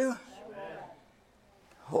 don't you?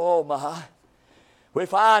 Oh, my. We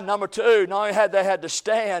find, number 2, not only had they had to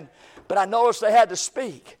stand, but I noticed they had to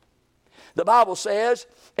speak. The Bible says,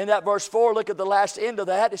 in that verse 4, look at the last end of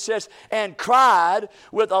that, it says, and cried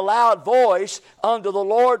with a loud voice unto the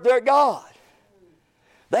Lord their God.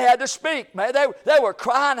 They had to speak, man. They were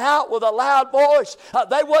crying out with a loud voice.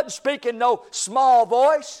 They wasn't speaking no small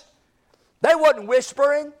voice. They wasn't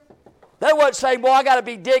whispering. They wasn't saying, well, I got to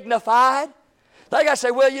be dignified. They got to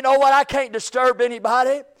say, well, you know what? I can't disturb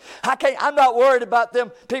anybody. I'm not worried about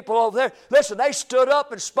them people over there. Listen, they stood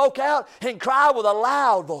up and spoke out and cried with a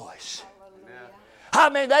loud voice. I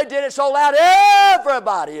mean, they did it so loud,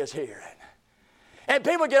 everybody is hearing. And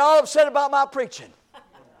people get all upset about my preaching.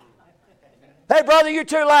 Hey, brother, you're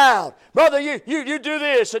too loud. Brother, you do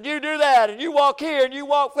this and you do that, and you walk here and you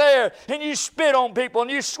walk there, and you spit on people and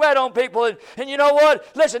you sweat on people. And you know what?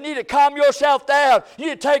 Listen, you need to calm yourself down. You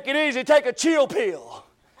need to take it easy. Take a chill pill.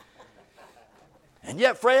 And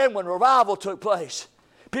yet, friend, when revival took place,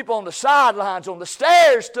 people on the sidelines, on the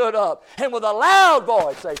stairs stood up, and with a loud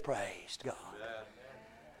voice they praised God.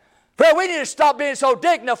 Friend, we need to stop being so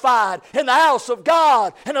dignified in the house of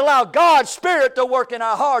God and allow God's Spirit to work in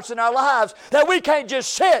our hearts and our lives, that we can't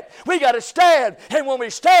just sit. We got to stand. And when we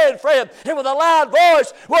stand, friend, and with a loud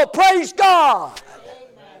voice, we'll praise God.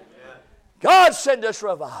 Amen. God send us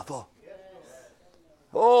revival.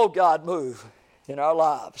 Oh, God, move in our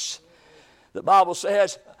lives. The Bible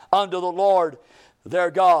says, unto the Lord their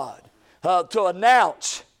God. To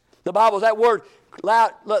announce. The Bible, that word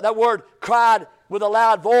cried with a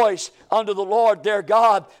loud voice unto the Lord their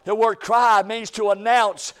God. The word cry means to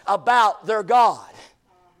announce about their God.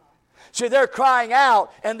 See, they're crying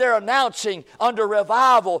out and they're announcing under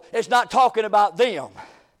revival. It's not talking about them.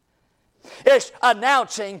 It's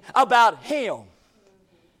announcing about Him.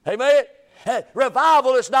 Amen?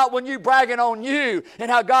 Revival is not when you bragging on you and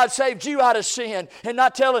how God saved you out of sin, and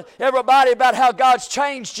not telling everybody about how God's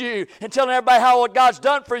changed you and telling everybody how what God's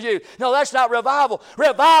done for you. No, that's not revival.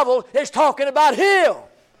 Revival is talking about Him.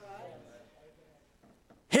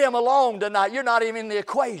 Him alone tonight. You're not even in the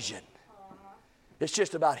equation. It's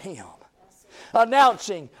just about Him.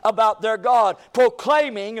 Announcing about their God,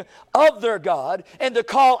 proclaiming of their God, and to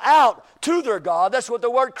call out to their God. That's what the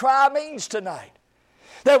word cry means tonight.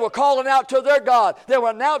 They were calling out to their God. They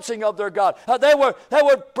were announcing of their God. They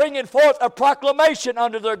were bringing forth a proclamation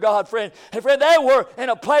unto their God, friend. And friend, they were in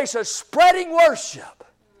a place of spreading worship.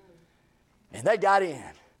 And they got in.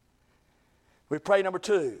 We pray number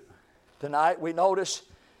 2. Tonight we notice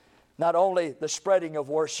not only the spreading of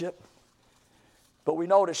worship, but we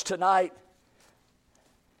notice tonight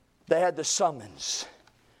they had the summons.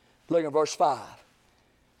 Look at verse 5.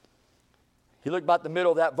 You look about the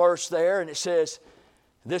middle of that verse there, and it says,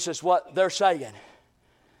 this is what they're saying.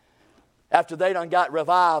 After they done got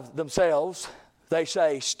revived themselves, they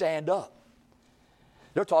say, stand up.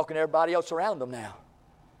 They're talking to everybody else around them now.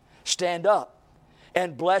 Stand up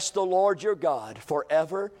and bless the Lord your God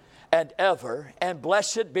forever and ever, and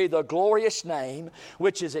blessed be the glorious name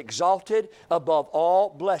which is exalted above all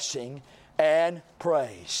blessing and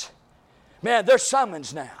praise. Man, they're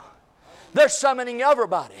summons now. They're summoning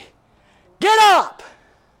everybody. Get up!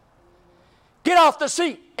 Get off the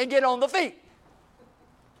seat and get on the feet.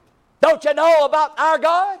 Don't you know about our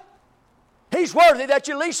God? He's worthy that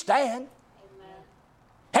you at least stand.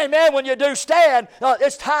 Amen. When you do stand,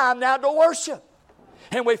 it's time now to worship.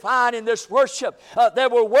 And we find in this worship, they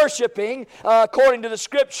were worshiping, according to the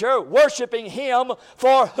Scripture, worshiping Him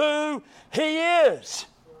for who He is.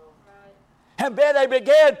 And then they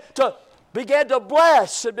began to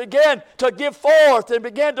bless and began to give forth and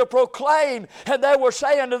began to proclaim. And they were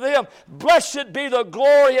saying to them, blessed be the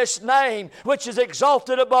glorious name which is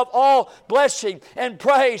exalted above all blessing and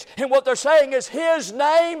praise. And what they're saying is His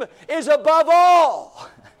name is above all.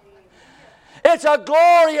 It's a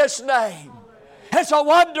glorious name. It's a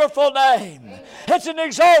wonderful name. It's an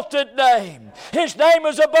exalted name. His name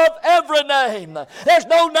is above every name. There's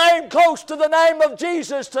no name close to the name of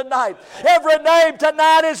Jesus tonight. Every name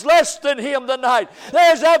tonight is less than Him tonight.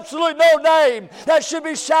 There's absolutely no name that should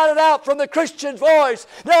be shouted out from the Christian's voice.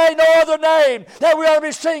 There ain't no other name that we ought to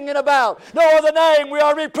be singing about. No other name we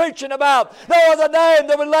ought to be preaching about. No other name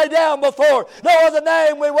that we lay down before. No other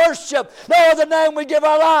name we worship. No other name we give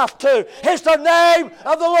our life to. It's the name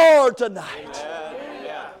of the Lord tonight.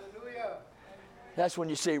 That's when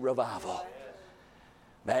you see revival.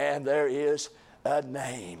 Man, there is a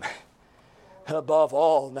name above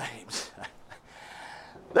all names.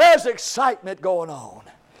 There's excitement going on.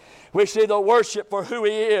 We see the worship for who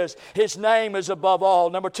He is. His name is above all.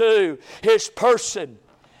 Number 2, His person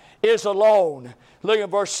is alone. Look at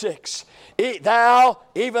verse 6. Thou,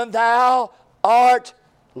 even Thou, art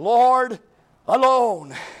Lord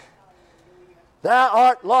alone. Thou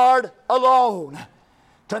art Lord alone.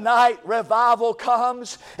 Tonight, revival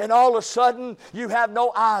comes, and all of a sudden, you have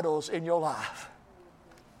no idols in your life.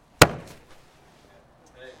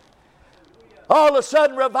 All of a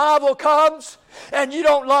sudden, revival comes, and you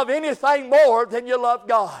don't love anything more than you love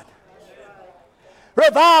God.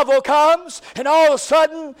 Revival comes, and all of a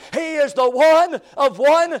sudden, He is the one of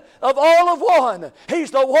all of one.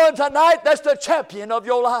 He's the one tonight that's the champion of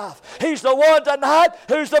your life. He's the one tonight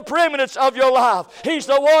who's the preeminence of your life. He's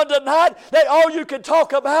the one tonight that all you can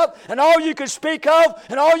talk about and all you can speak of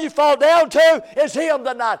and all you fall down to is Him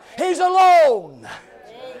tonight. He's alone.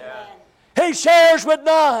 Amen. He shares with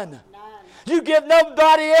none. You give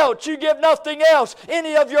nobody else. You give nothing else.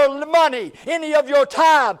 Any of your money, any of your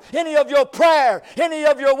time, any of your prayer, any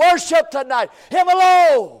of your worship tonight. Him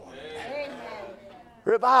alone. Amen.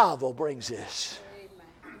 Revival brings this.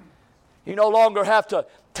 Amen. You no longer have to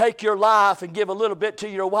take your life and give a little bit to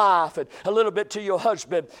your wife and a little bit to your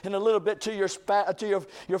husband and a little bit to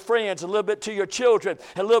your friends, a little bit to your children,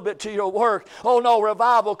 and a little bit to your work. Oh no,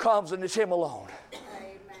 revival comes and it's Him alone.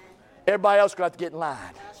 Amen. Everybody else got to get in line.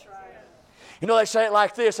 You know, they say it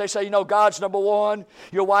like this. They say, God's number 1,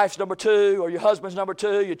 your wife's number 2, or your husband's number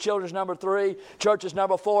 2, your children's number 3, church is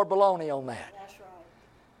number 4. Baloney on that. That's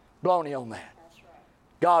right. Baloney on that. That's right.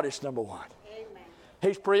 God is number 1. Amen.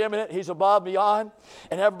 He's preeminent. He's above, beyond,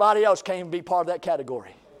 and everybody else can't even be part of that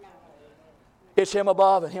category. No. It's Him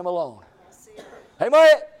above and Him alone. Amen.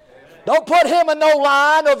 Amen. Don't put Him in no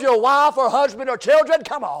line of your wife or husband or children.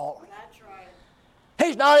 Come on. That's right.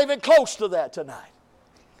 He's not even close to that tonight.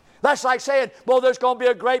 That's like saying, well, there's going to be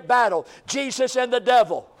a great battle. Jesus and the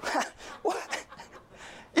devil.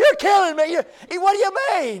 You're killing me. What do you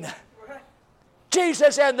mean?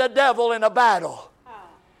 Jesus and the devil in a battle.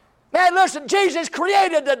 Man, listen, Jesus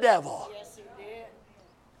created the devil. Yes, He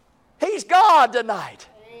did. He's God tonight.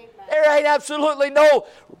 Amen. There ain't absolutely no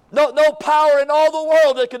power in all the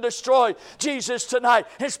world that can destroy Jesus tonight,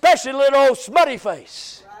 especially little old smutty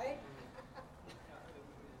face. Right?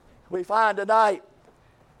 We find tonight,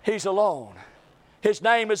 He's alone. His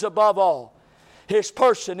name is above all. His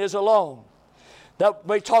person is alone. That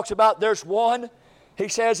He talks about there's one. He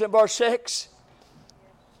says in verse 6,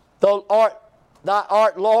 Thou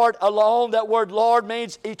art Lord alone. That word Lord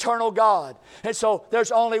means eternal God. And so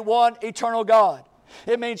there's only one eternal God.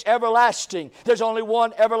 It means everlasting. There's only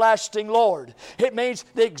one everlasting Lord. It means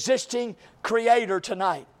the existing Creator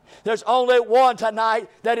tonight. There's only one tonight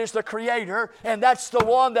that is the Creator, and that's the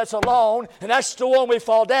one that's alone, and that's the one we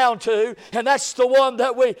fall down to, and that's the one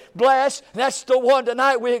that we bless, and that's the one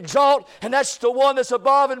tonight we exalt, and that's the one that's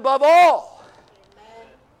above and above all.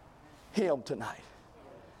 Him tonight.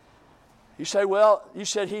 You say, well, you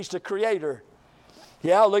said He's the Creator.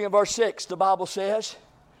 Yeah, look at verse 6. The Bible says,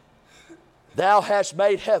 Thou hast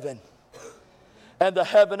made heaven and the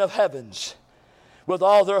heaven of heavens, with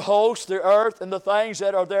all their hosts, the earth and the things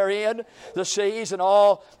that are therein, the seas and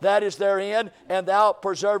all that is therein, and Thou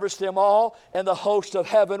preservest them all, and the host of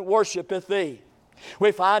heaven worshipeth Thee.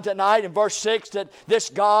 We find tonight in verse 6 that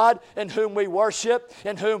this God in whom we worship,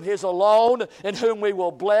 in whom He is alone, in whom we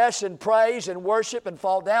will bless and praise and worship and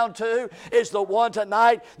fall down to, is the one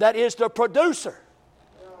tonight that is the producer.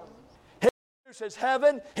 He produces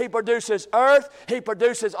heaven, He produces earth, He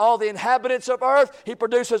produces all the inhabitants of earth, He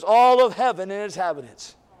produces all of heaven and its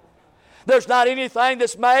inhabitants. There's not anything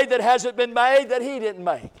that's made that hasn't been made that He didn't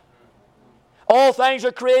make. All things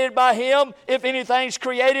are created by Him. If anything's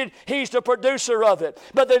created, He's the producer of it.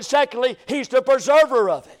 But then secondly, He's the preserver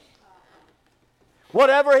of it.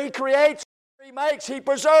 Whatever He creates, He makes, He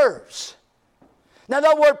preserves. Now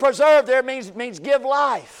that word preserve there means give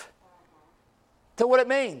life. That's what it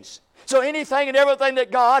means. So anything and everything that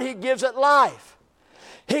God, He gives it life.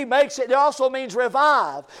 He makes it. It also means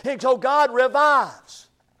revive. And so God revives.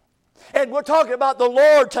 And we're talking about the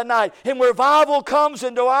Lord tonight. And revival comes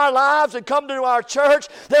into our lives and comes into our church.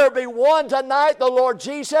 There will be one tonight, the Lord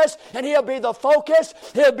Jesus, and He'll be the focus.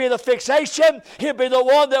 He'll be the fixation. He'll be the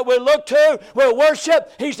one that we look to, we'll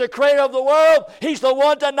worship. He's the Creator of the world. He's the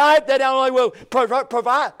one tonight that not only will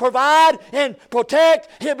provide and protect,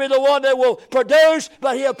 He'll be the one that will produce,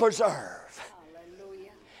 but He'll preserve. Hallelujah.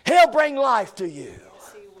 He'll bring life to you.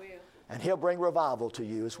 Yes, He will. And He'll bring revival to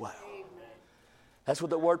you as well. That's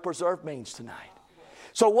what the word preserve means tonight.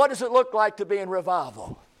 So what does it look like to be in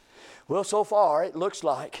revival? Well, so far it looks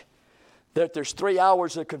like that there's 3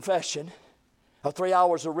 hours of confession, or 3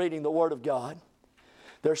 hours of reading the Word of God.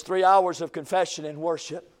 There's 3 hours of confession and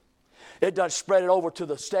worship. It done spread it over to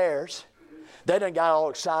the stairs. They done got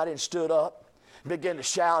all excited and stood up, began to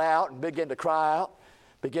shout out and begin to cry out,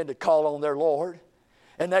 begin to call on their Lord.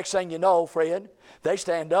 And next thing you know, friend, they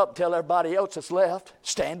stand up and tell everybody else that's left,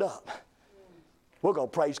 stand up. We're going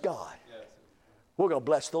to praise God. We're going to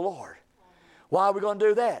bless the Lord. Why are we going to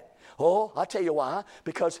do that? Oh, I'll tell you why.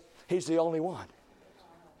 Because He's the only one.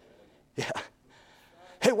 Yeah.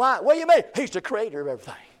 Hey, why? What do you mean? He's the Creator of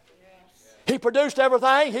everything. He produced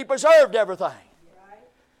everything. He preserved everything.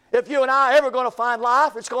 If you and I are ever going to find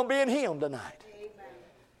life, it's going to be in Him tonight.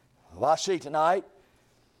 Well, I see tonight,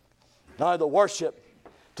 not the worship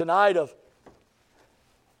tonight of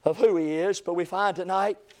who He is, but we find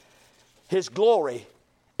tonight His glory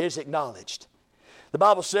is acknowledged. The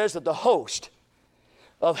Bible says that the host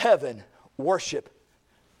of heaven worship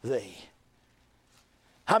Thee.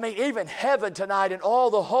 I mean, even heaven tonight and all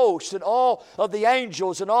the hosts and all of the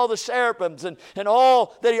angels and all the seraphims and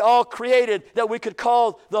all that He all created that we could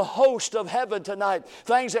call the host of heaven tonight.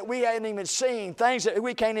 Things that we hadn't even seen, things that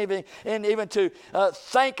we can't even to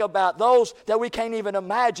think about, those that we can't even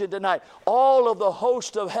imagine tonight. All of the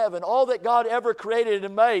host of heaven, all that God ever created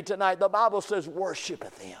and made tonight, the Bible says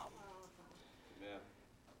worshipeth Him. Amen.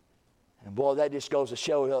 And boy, that just goes to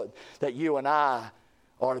show that you and I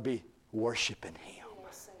are to be worshiping Him.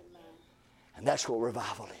 And that's what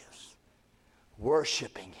revival is.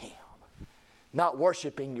 Worshiping Him. Not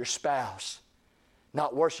worshiping your spouse.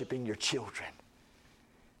 Not worshiping your children.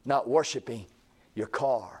 Not worshiping your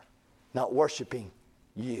car. Not worshiping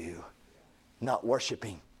you. Not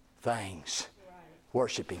worshiping things.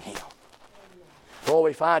 Worshiping Him. Well,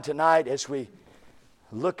 we find tonight as we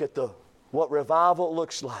look at what revival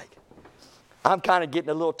looks like. I'm kind of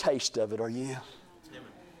getting a little taste of it. Are you?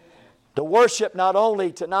 To worship not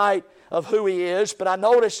only tonight of who He is, but I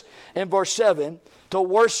notice in verse 7, to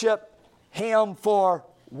worship Him for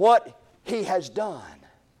what He has done.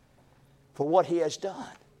 For what He has done.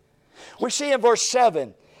 We see in verse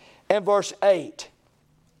 7 and verse 8,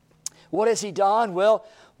 what has He done? Well,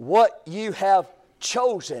 what you have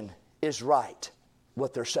chosen is right,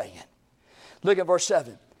 what they're saying. Look at verse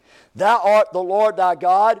 7. Thou art the Lord thy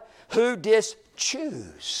God, who didst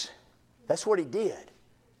choose. That's what He did.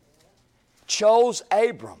 Chose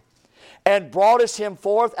Abram and brought us him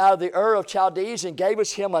forth out of the Ur of Chaldees and gave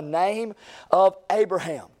us him a name of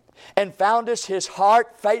Abraham. and foundest his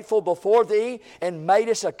heart faithful before thee, and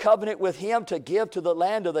madest a covenant with him to give to the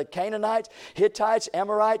land of the Canaanites, Hittites,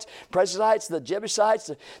 Amorites, Perizzites, the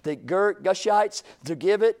Jebusites, the Gushites, to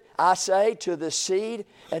give it, I say, to the seed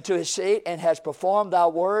and to his seed, and has performed thy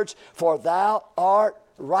words, for thou art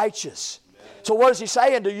righteous. So what is he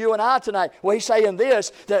saying to you and I tonight? Well, he's saying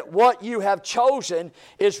this, that what you have chosen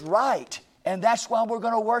is right, and that's why we're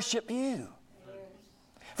going to worship you.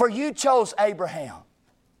 For you chose Abraham.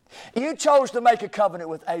 You chose to make a covenant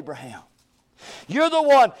with Abraham. You're the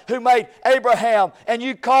one who made Abraham, and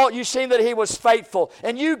you seen that he was faithful,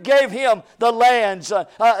 and you gave him the lands.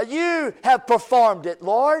 You have performed it,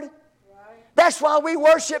 Lord. That's why we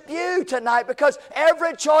worship you tonight, because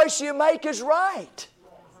every choice you make is right.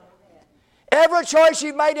 Every choice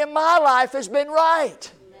you've made in my life has been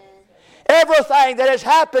right. Everything that has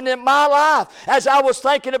happened in my life, as I was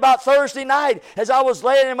thinking about Thursday night, as I was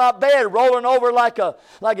laying in my bed, rolling over like a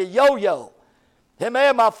yo-yo. And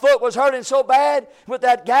man, my foot was hurting so bad with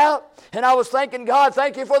that gout, and I was thinking, God,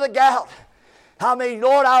 thank you for the gout. I mean,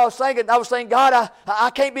 Lord, I was thinking, God, I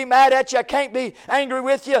can't be mad at you. I can't be angry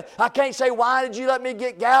with you. I can't say, why did you let me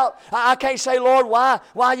get gout? I can't say, Lord,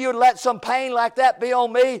 why you let some pain like that be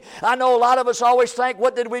on me? I know a lot of us always think,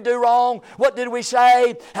 what did we do wrong? What did we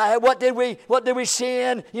say? What did we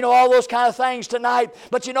sin? You know, all those kind of things tonight.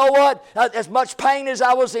 But you know what? As much pain as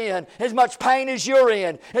I was in, as much pain as you're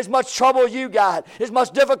in, as much trouble you got, as much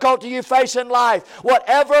difficulty you face in life,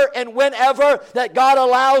 whatever and whenever that God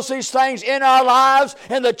allows these things in our lives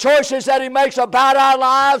and the choices that He makes about our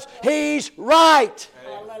lives, He's right.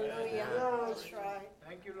 Hallelujah. That's right.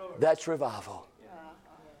 Thank you, Lord. That's revival.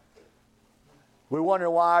 We wonder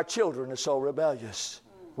why our children are so rebellious,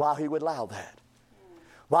 why He would allow that,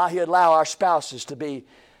 why He'd allow our spouses to be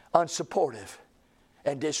unsupportive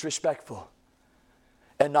and disrespectful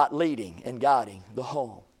and not leading and guiding the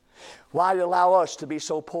home, why He'd allow us to be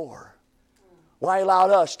so poor. Why allowed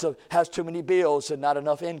us to have too many bills and not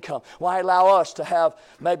enough income? Why allow us to have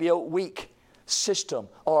maybe a weak system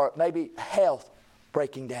or maybe health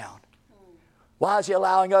breaking down? Why is He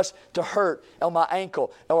allowing us to hurt on my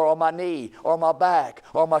ankle or on my knee or my back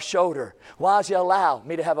or my shoulder? Why does He allow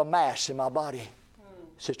me to have a mass in my body?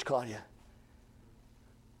 Sister Claudia.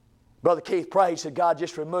 Brother Keith prayed, said, God,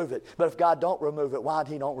 just remove it. But if God don't remove it, why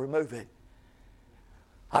did He don't remove it?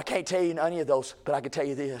 I can't tell you any of those, but I can tell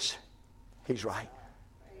you this. He's right.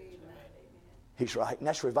 He's right. And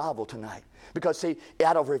that's revival tonight. Because see,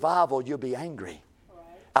 out of revival, you'll be angry.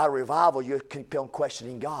 Out of revival, you'll keep on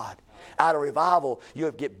questioning God. Out of revival,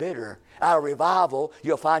 you'll get bitter. Out of revival,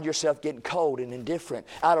 you'll find yourself getting cold and indifferent.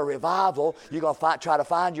 Out of revival, you're going to try to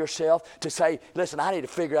find yourself to say, listen, I need to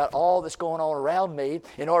figure out all that's going on around me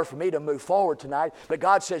in order for me to move forward tonight. But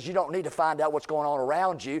God says you don't need to find out what's going on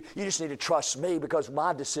around you. You just need to trust me because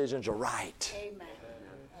my decisions are right. Amen.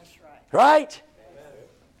 That's right. Right?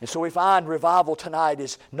 And so we find revival tonight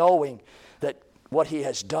is knowing that what He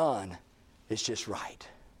has done is just right.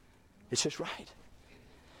 It's just right.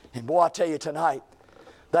 And boy, I tell you tonight,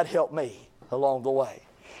 that helped me along the way.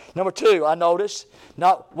 Number 2, I notice,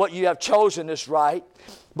 not what you have chosen is right,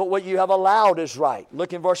 but what you have allowed is right.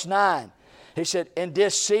 Look in verse 9. He said, and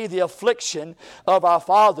didst see the affliction of our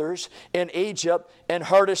fathers in Egypt, and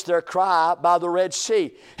heardest their cry by the Red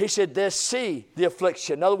Sea. He said, didst see the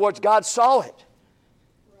affliction. In other words, God saw it.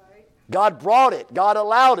 God brought it. God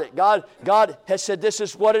allowed it. God has said this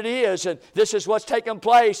is what it is and this is what's taken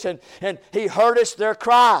place. And He heardest their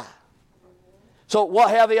cry. So what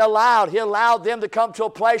have He allowed? He allowed them to come to a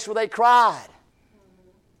place where they cried.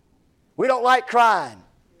 We don't like crying.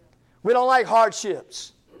 We don't like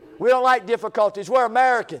hardships. We don't like difficulties. We're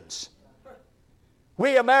Americans.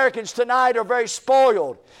 We Americans tonight are very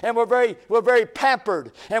spoiled, and we're very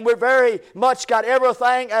pampered, and we're very much got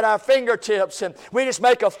everything at our fingertips, and we just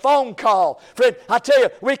make a phone call. Friend, I tell you,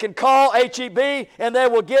 we can call H-E-B, and they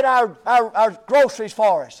will get our groceries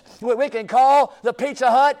for us. We can call the Pizza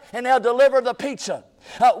Hut, and they'll deliver the pizza.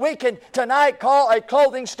 We can tonight call a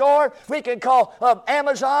clothing store. We can call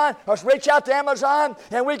Amazon or reach out to Amazon,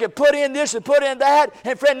 and we can put in this and put in that.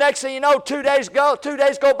 And friend, next thing you know, 2 days go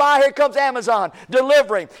by. Here comes Amazon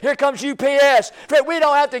delivering. Here comes UPS. Friend, we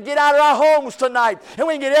don't have to get out of our homes tonight, and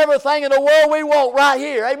we can get everything in the world we want right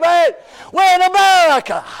here. Amen. We're in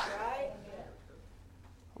America.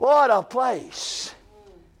 What a place.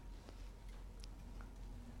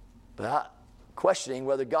 But I'm questioning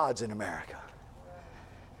whether God's in America.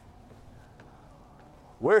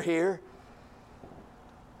 We're here.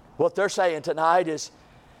 What they're saying tonight is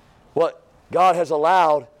what God has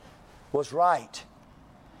allowed was right.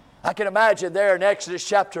 I can imagine there in Exodus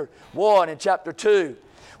chapter 1 and chapter 2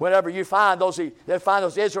 whenever you find those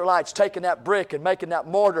Israelites taking that brick and making that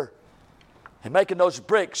mortar and making those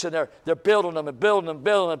bricks, and they're building them and building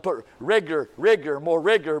them, and put rigor, more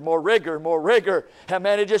rigor. And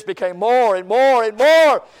man, it just became more and more and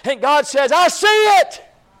more. And God says, I see it.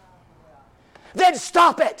 Then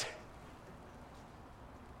stop it.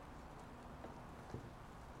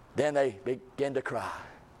 Then they begin to cry.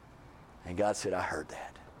 And God said, I heard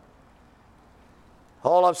that.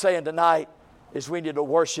 All I'm saying tonight is we need to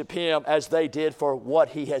worship Him as they did for what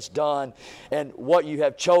He has done. And what you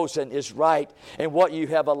have chosen is right. And what you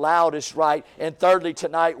have allowed is right. And thirdly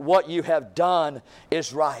tonight, what you have done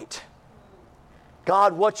is right.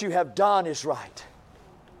 God, what you have done is right.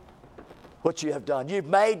 What you have done. You've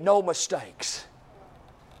made no mistakes.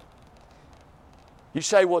 You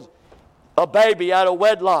say, well, a baby out of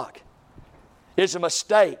wedlock is a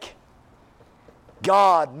mistake.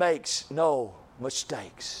 God makes no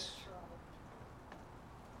mistakes.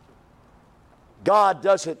 God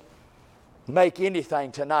doesn't make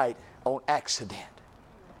anything tonight on accident.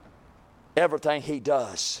 Everything He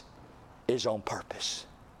does is on purpose.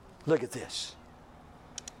 Look at this.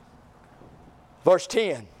 Verse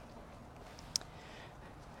 10.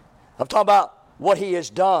 I'm talking about what He has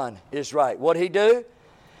done is right. What He do?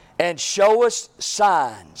 And show us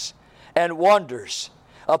signs and wonders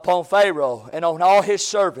upon Pharaoh and on all his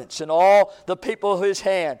servants and all the people of his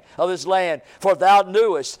land. For thou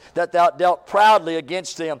knewest that thou dealt proudly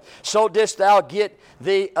against them. So didst thou get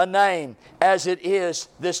thee a name as it is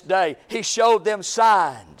this day. He showed them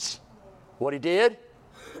signs. What He did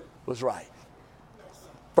was right.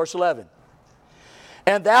 Verse 11.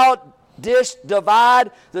 And thou didst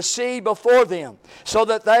divide the sea before them, so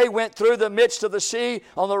that they went through the midst of the sea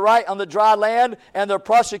on the dry land, and their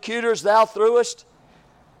prosecutors thou threwest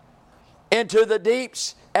into the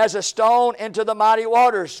deeps as a stone into the mighty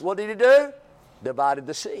waters. What did He do? Divided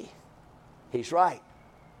the sea. He's right.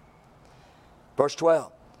 Verse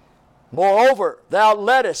 12. Moreover, thou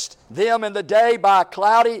leddest them in the day by a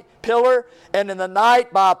cloudy pillar, and in the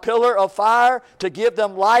night by a pillar of fire, to give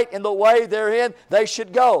them light in the way therein they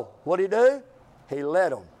should go. What did He do? He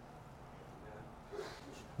led them.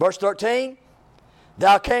 Verse 13.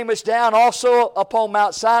 Thou camest down also upon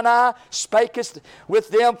Mount Sinai, spakest with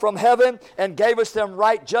them from heaven, and gavest them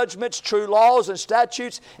right judgments, true laws, and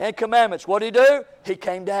statutes, and commandments. What did He do? He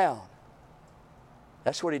came down.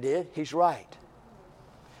 That's what He did. He's right.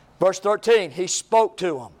 Verse 13, He spoke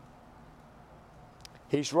to them.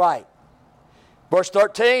 He's right. Verse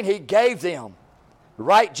 13, He gave them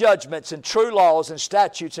right judgments and true laws and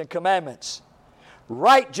statutes and commandments.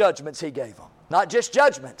 Right judgments He gave them. Not just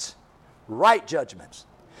judgments. Right judgments.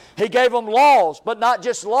 He gave them laws, but not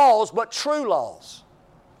just laws, but true laws.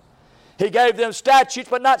 He gave them statutes,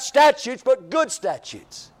 but not statutes, but good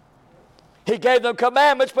statutes. He gave them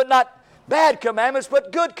commandments, but not bad commandments,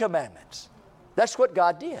 but good commandments. That's what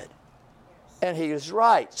God did. And He is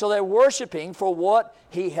right. So they're worshiping for what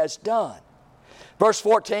He has done. Verse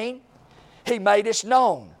 14, He made us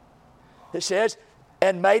known. It says,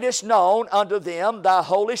 and madest known unto them thy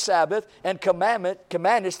holy Sabbath, and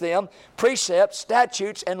commandest them precepts,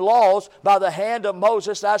 statutes, and laws by the hand of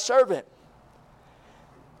Moses thy servant.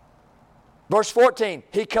 Verse 14,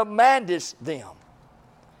 He commandest them.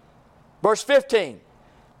 Verse 15,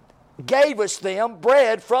 gavest them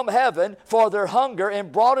bread from heaven for their hunger,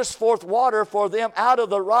 and broughtest forth water for them out of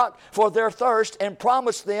the rock for their thirst, and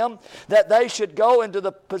promised them that they should go into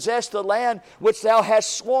the possess the land which thou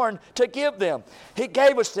hast sworn to give them. He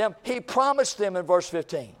gave us them. He promised them in verse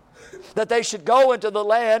 15 that they should go into the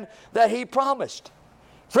land that He promised.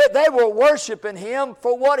 For they were worshiping Him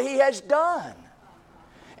for what He has done.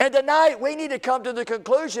 And tonight we need to come to the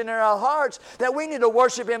conclusion in our hearts that we need to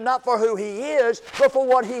worship Him not for who He is, but for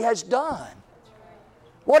what He has done.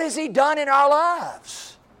 What has He done in our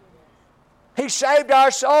lives? He saved our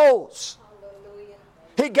souls.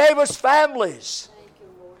 He gave us families.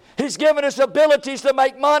 He's given us abilities to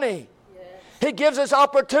make money. He gives us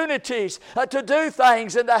opportunities to do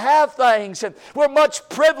things and to have things. And we're much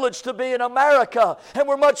privileged to be in America. And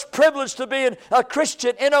we're much privileged to be a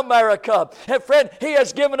Christian in America. And friend, He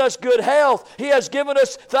has given us good health. He has given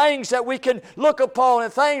us things that we can look upon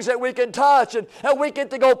and things that we can touch. And we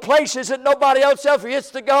get to go places that nobody else ever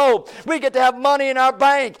gets to go. We get to have money in our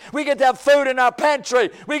bank. We get to have food in our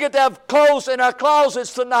pantry. We get to have clothes in our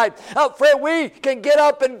closets tonight. Friend, we can get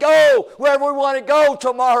up and go wherever we want to go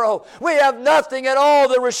tomorrow. We have nothing at all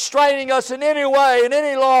that restraining us in any way, in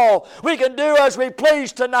any law. We can do as we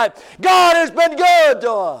please tonight. God has been good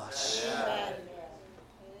to us. Amen.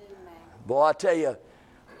 Boy, I tell you,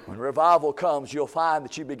 when revival comes, you'll find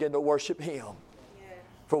that you begin to worship Him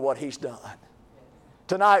for what He's done.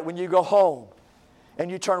 Tonight when you go home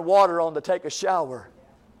and you turn water on to take a shower,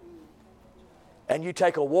 and you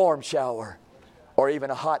take a warm shower or even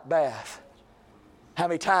a hot bath, how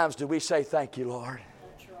many times do we say, thank you, Lord?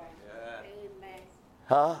 That's right. Amen.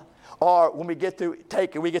 Huh? Or when we get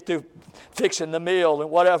through fixing the meal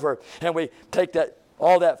and whatever, and we take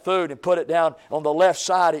all that food and put it down on the left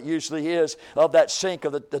side, it usually is, of that sink,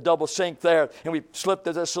 of the double sink there, and we slip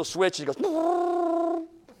to this little switch and it goes,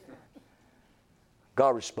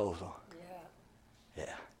 garbage disposal. Yeah.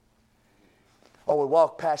 Or we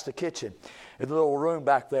walk past the kitchen, in the little room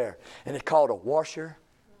back there, and it's called a washer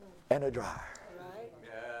and a dryer. Right.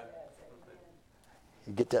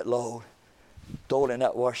 You get that load, throw it in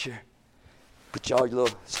that washer, put all your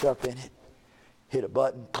little stuff in it, hit a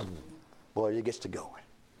button, boy, it gets to going.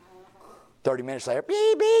 30 minutes later,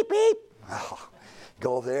 beep, beep, beep. Oh,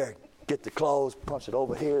 go over there, get the clothes, punch it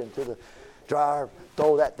over here into the dryer,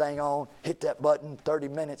 throw that thing on, hit that button, 30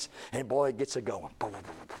 minutes, and boy, it gets a going.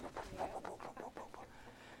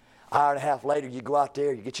 Hour and a half later, you go out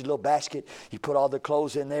there, you get your little basket, you put all the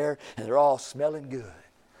clothes in there, and they're all smelling good.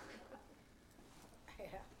 Yeah.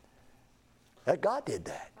 That God did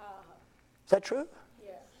that. Is that true?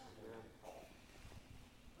 Yeah.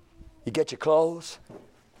 You get your clothes,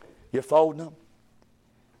 you're folding them,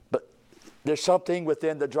 but there's something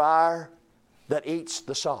within the dryer that eats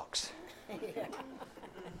the socks.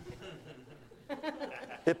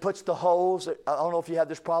 It puts the holes, I don't know if you have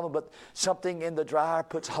this problem, but something in the dryer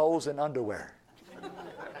puts holes in underwear.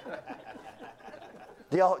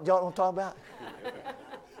 Do y'all know what I'm talking about?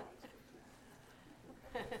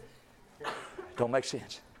 Don't make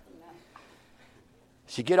sense.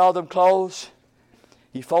 So you get all them clothes,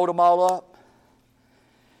 you fold them all up,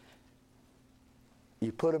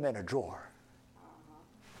 you put them in a drawer.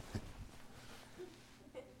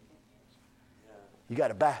 You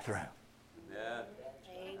got a bathroom.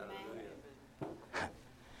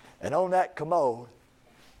 And on that commode,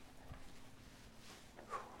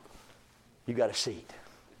 you got a seat.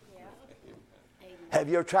 Yeah. Have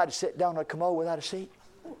you ever tried to sit down on a commode without a seat?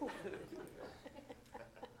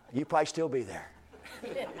 You'd probably still be there.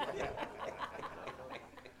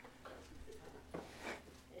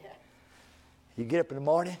 You get up in the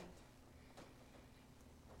morning,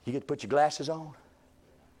 you get to put your glasses on,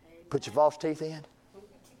 put your false teeth in,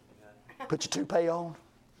 put your toupee on,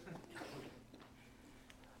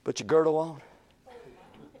 put your girdle on.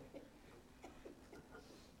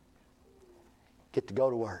 Get to go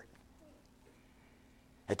to work.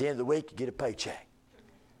 At the end of the week, you get a paycheck.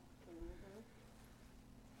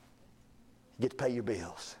 You get to pay your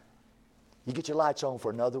bills. You get your lights on for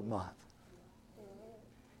another month.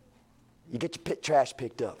 You get your trash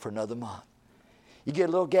picked up for another month. You get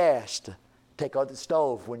a little gas to take out the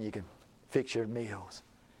stove when you can fix your meals.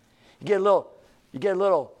 You get a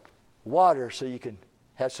little water so you can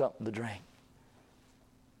have something to drink.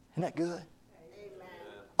 Isn't that good? Amen.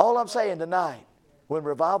 All I'm saying tonight, when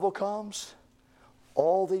revival comes,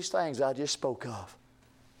 all these things I just spoke of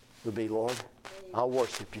will be, Lord, I'll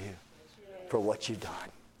worship you for what you've done.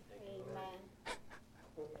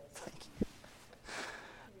 Amen. Thank you.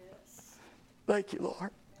 Thank you,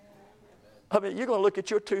 Lord. I mean, you're going to look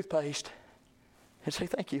at your toothpaste and say,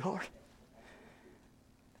 thank you, Lord.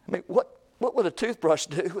 I mean, what would a toothbrush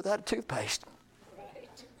do without a toothpaste?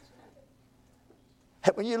 Right.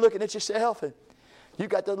 And when you're looking at yourself and you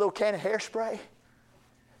got that little can of hairspray,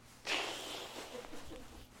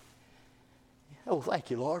 oh, thank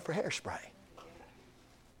you, Lord, for hairspray.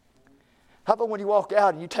 How about when you walk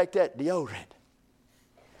out and you take that deodorant?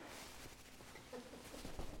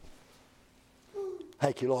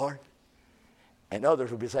 Thank you, Lord. And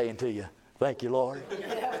others will be saying to you, thank you, Lord,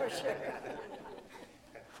 Yeah, for sure.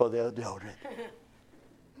 for the deodorant.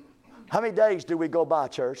 How many days do we go by,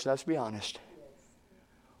 church? Let's be honest.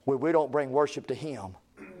 Where we don't bring worship to Him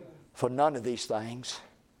for none of these things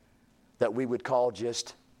that we would call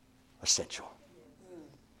just essential.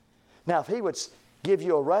 Now, if He would give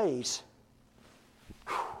you a raise,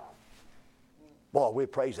 boy,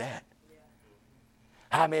 we'd praise that.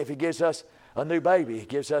 I mean, if He gives us a new baby, He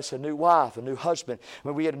gives us a new wife, a new husband.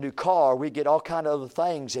 When we get a new car, we get all kind of other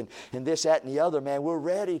things and this, that, and the other, man. We're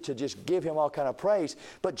ready to just give Him all kind of praise,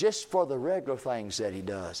 but just for the regular things that He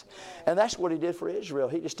does. And that's what He did for Israel.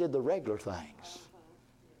 He just did the regular things.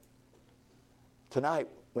 Tonight,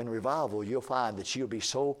 when revival, you'll find that you'll be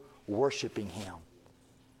so worshiping Him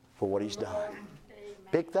for what He's done. Amen.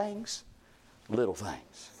 Big things, little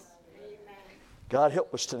things. Amen. God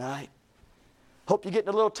help us tonight. Hope you're getting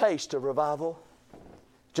a little taste of revival.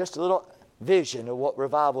 Just a little vision of what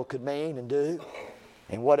revival could mean and do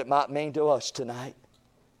and what it might mean to us tonight.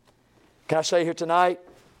 Can I say here tonight,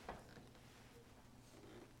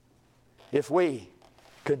 if we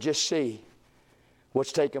could just see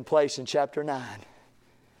what's taking place in chapter 9,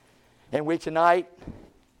 and we tonight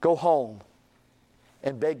go home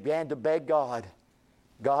and began to beg God,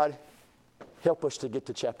 God, help us to get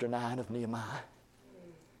to chapter 9 of Nehemiah.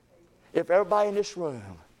 If everybody in this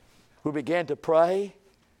room who began to pray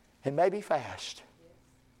and maybe fast,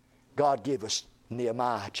 God give us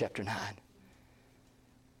Nehemiah chapter 9.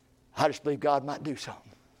 I just believe God might do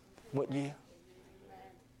something. Wouldn't you?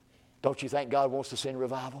 Don't you think God wants to send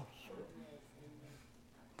revival?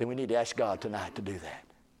 Then we need to ask God tonight to do that.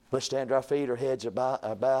 Let's stand to our feet, our heads are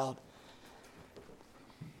bowed.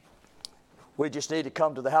 We just need to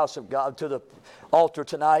come to the house of God, to the altar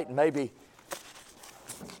tonight, and maybe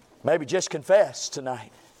just confess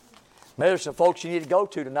tonight. Maybe there's some folks you need to go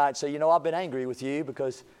to tonight and say, you know, I've been angry with you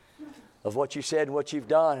because of what you said and what you've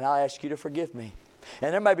done, and I ask you to forgive me.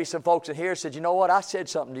 And there may be some folks in here who said, you know what, I said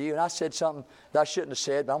something to you, and I said something that I shouldn't have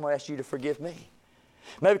said, but I'm going to ask you to forgive me.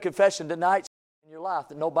 Maybe confessing tonight in your life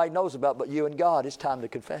that nobody knows about but you and God. It's time to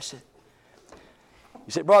confess it.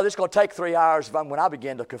 You say, brother, it's going to take 3 hours when I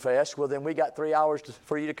begin to confess. Well, then we got 3 hours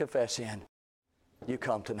for you to confess in. You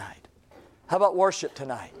come tonight. How about worship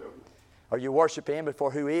tonight? Are you worshiping Him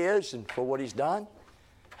for who He is and for what He's done?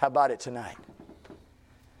 How about it tonight?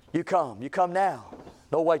 You come. You come now.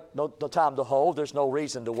 No wait, no time to hold. There's no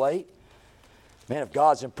reason to wait. Man, if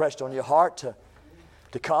God's impressed on your heart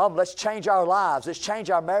to come, let's change our lives. Let's change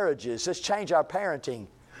our marriages. Let's change our parenting.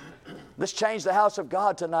 Let's change the house of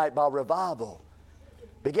God tonight by revival.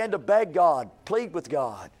 Begin to beg God, plead with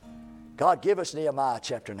God. God, give us Nehemiah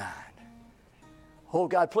chapter 9. Oh,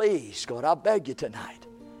 God, please, God, I beg you tonight.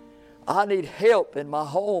 I need help in my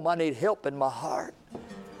home. I need help in my heart.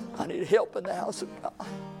 I need help in the house of God.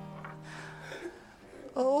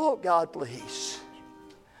 Oh, God, please.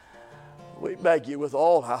 We beg you with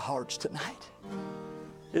all our hearts tonight.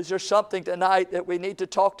 Is there something tonight that we need to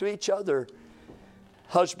talk to each other,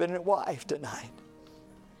 husband and wife, tonight?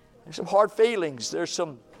 There's some hard feelings. There's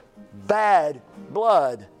some bad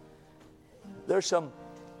blood. There's some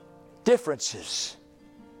differences.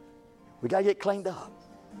 We got to get cleaned up.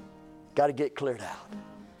 Got to get cleared out.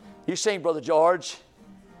 You sing, Brother George.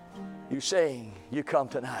 You sing. You come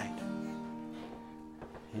tonight.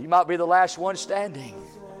 You might be the last one standing.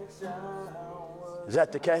 Is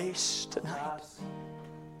that the case tonight?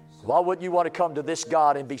 Why wouldn't you want to come to this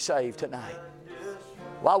God and be saved tonight?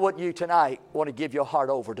 Why wouldn't you tonight want to give your heart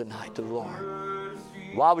over tonight to the Lord?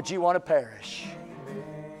 Why would you want to perish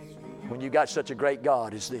when you got such a great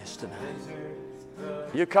God as this tonight?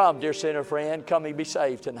 You come, dear sinner friend. Come and be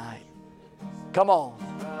saved tonight. Come on.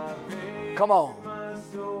 Come on.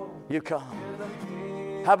 You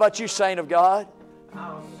come. How about you, saint of God?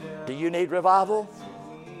 Do you need revival?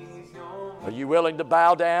 Are you willing to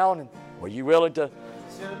bow down? Are you willing to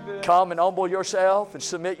come and humble yourself and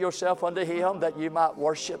submit yourself unto Him that you might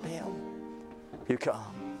worship Him? You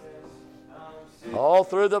come. All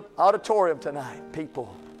through the auditorium tonight,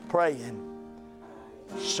 people praying,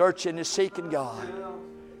 searching and seeking God.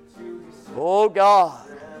 Oh God,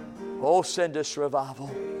 oh send us revival.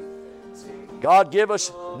 God, give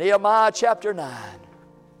us Nehemiah chapter 9.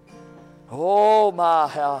 Oh my,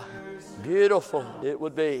 how beautiful it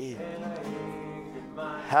would be.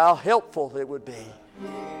 How helpful it would be.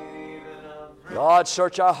 God,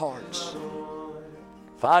 search our hearts.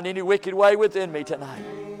 Find any wicked way within me tonight.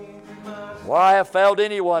 Where I have failed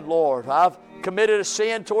anyone, Lord. I've committed a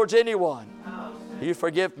sin towards anyone. You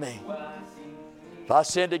forgive me. If I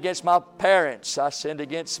sinned against my parents, I sinned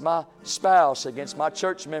against my spouse, against my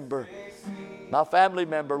church member, my family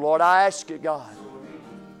member, Lord, I ask you, God,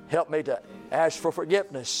 help me to ask for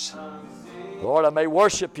forgiveness. Lord, I may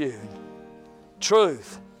worship you in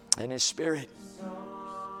truth and in spirit.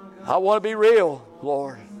 I want to be real,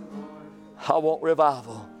 Lord. I want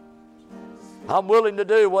revival. I'm willing to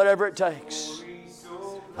do whatever it takes.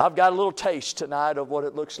 I've got a little taste tonight of what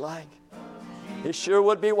it looks like. It sure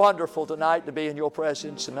would be wonderful tonight to be in your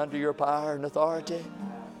presence and under your power and authority.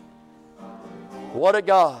 What a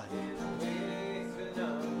God.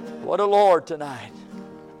 What a Lord tonight.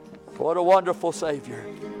 What a wonderful Savior.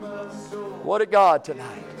 What a God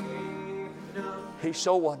tonight. He's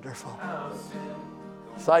so wonderful.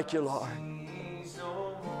 Thank you, Lord.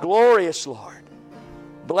 Glorious Lord.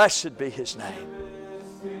 Blessed be His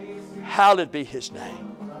name. Hallowed be His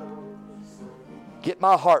name. Get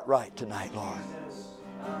my heart right tonight, Lord.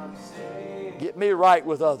 Get me right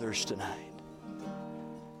with others tonight.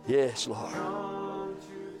 Yes, Lord.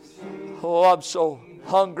 Oh, I'm so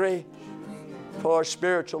hungry for a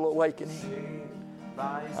spiritual awakening.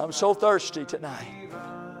 I'm so thirsty tonight.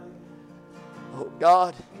 Oh,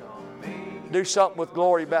 God, do something with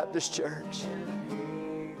Glory Baptist Church.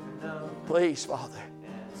 Please, Father,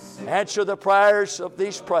 answer the prayers of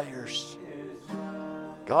these prayers.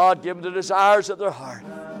 God, give them the desires of their heart.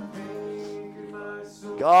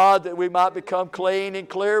 God, that we might become clean and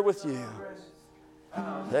clear with you.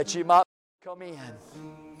 That you might come in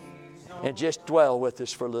and just dwell with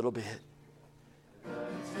us for a little bit.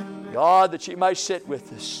 God, that you may sit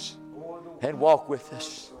with us and walk with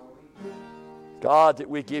us. God, that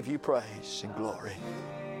we give you praise and glory.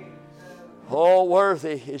 Oh,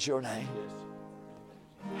 worthy is your name.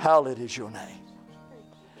 Hallowed is your name.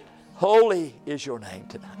 Holy is your name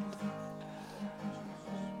tonight.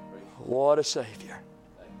 What a Savior.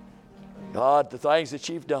 God, the things that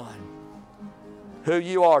you've done, who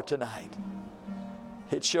you are tonight,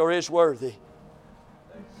 it sure is worthy.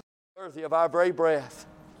 Worthy of our very breath.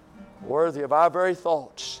 Worthy of our very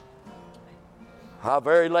thoughts. Our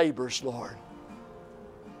very labors, Lord.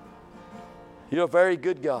 You're a very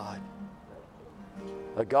good God.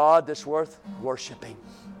 A God that's worth worshiping.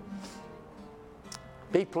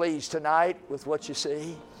 Be pleased tonight with what you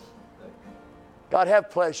see. God, have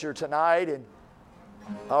pleasure tonight in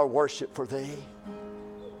our worship for Thee.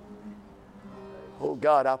 Oh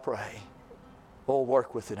God, I pray. Oh,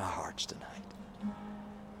 work within our hearts tonight.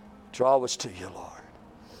 Draw us to you, Lord.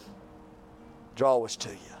 Draw us to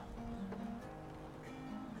you.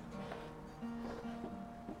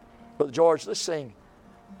 Brother George, let's sing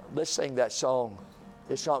that song.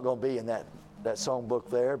 It's not going to be in that song book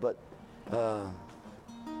there, but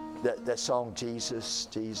that song, Jesus,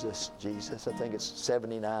 Jesus, Jesus. I think it's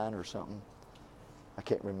 79 or something. I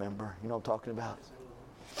can't remember. You know what I'm talking about?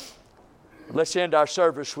 Let's end our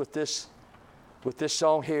service with this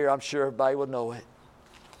song here. I'm sure everybody will know it.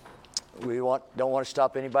 We don't want to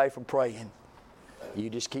stop anybody from praying. You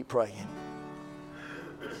just keep praying.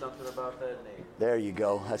 Something about that name. There you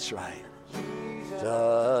go. That's right.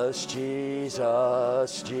 Jesus,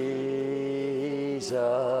 Jesus,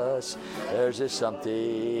 Jesus. There's just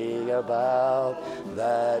something about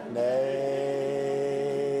that name.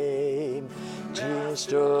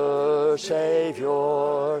 Mr.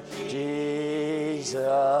 Savior,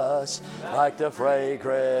 Jesus, like the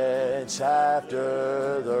fragrance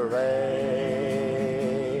after the rain.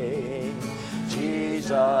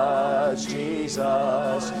 Jesus,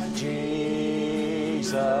 Jesus,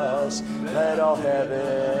 Jesus, let all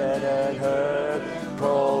heaven and earth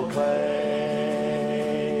proclaim.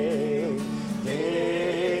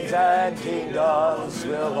 Kings and kingdoms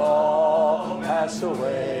will all pass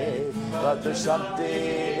away, but there's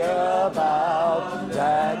something about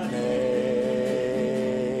that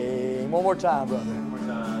name. One more time, brother.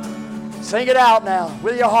 Sing it out now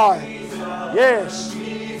with your heart. Yes.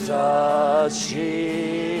 Jesus,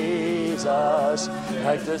 Jesus,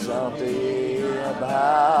 like there's something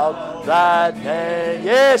about that name.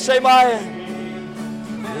 Yes, amen.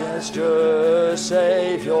 Mr.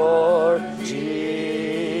 Savior,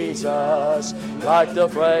 Jesus, like the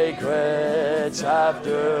fragrance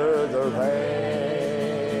after the rain.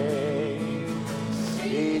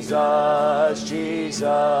 Jesus,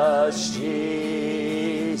 Jesus,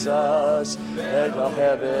 Jesus, let all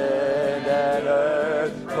heaven and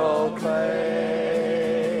earth proclaim.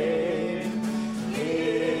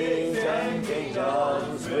 Kings and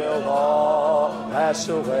kingdoms will all pass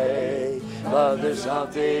away, but there's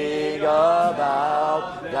something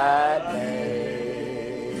about that name.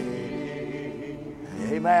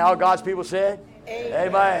 Amen. All God's people said? Amen.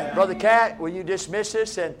 Amen. Brother Cat, will you dismiss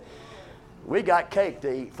us? And we got cake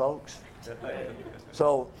to eat, folks.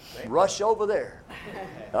 So rush over there.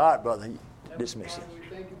 All right, brother, dismiss it.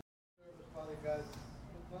 Thank you for the service, Father God.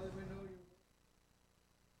 Father, we know you.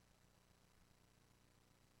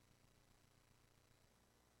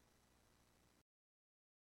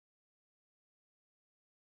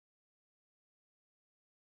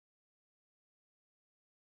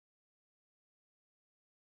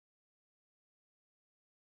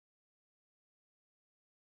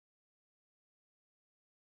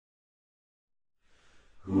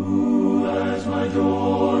 Who at my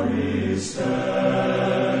door is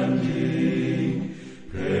standing,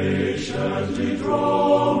 patiently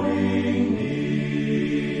drawing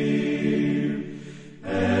near,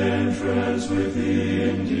 entrance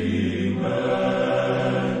within demanding,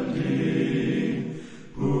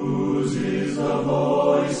 whose is the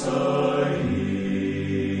voice I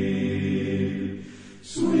hear?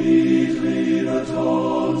 Sweetly the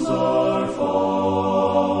tones are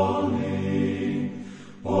falling,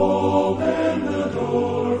 open the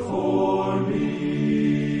door for me.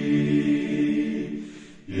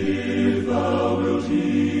 If thou wilt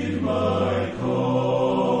heed my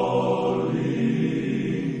calling,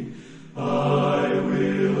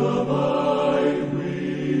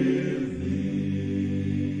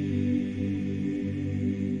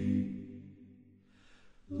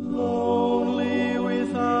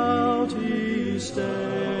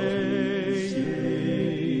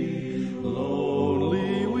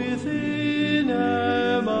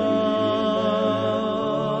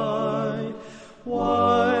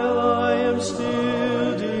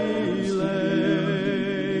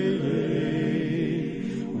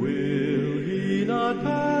 not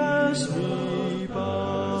pass me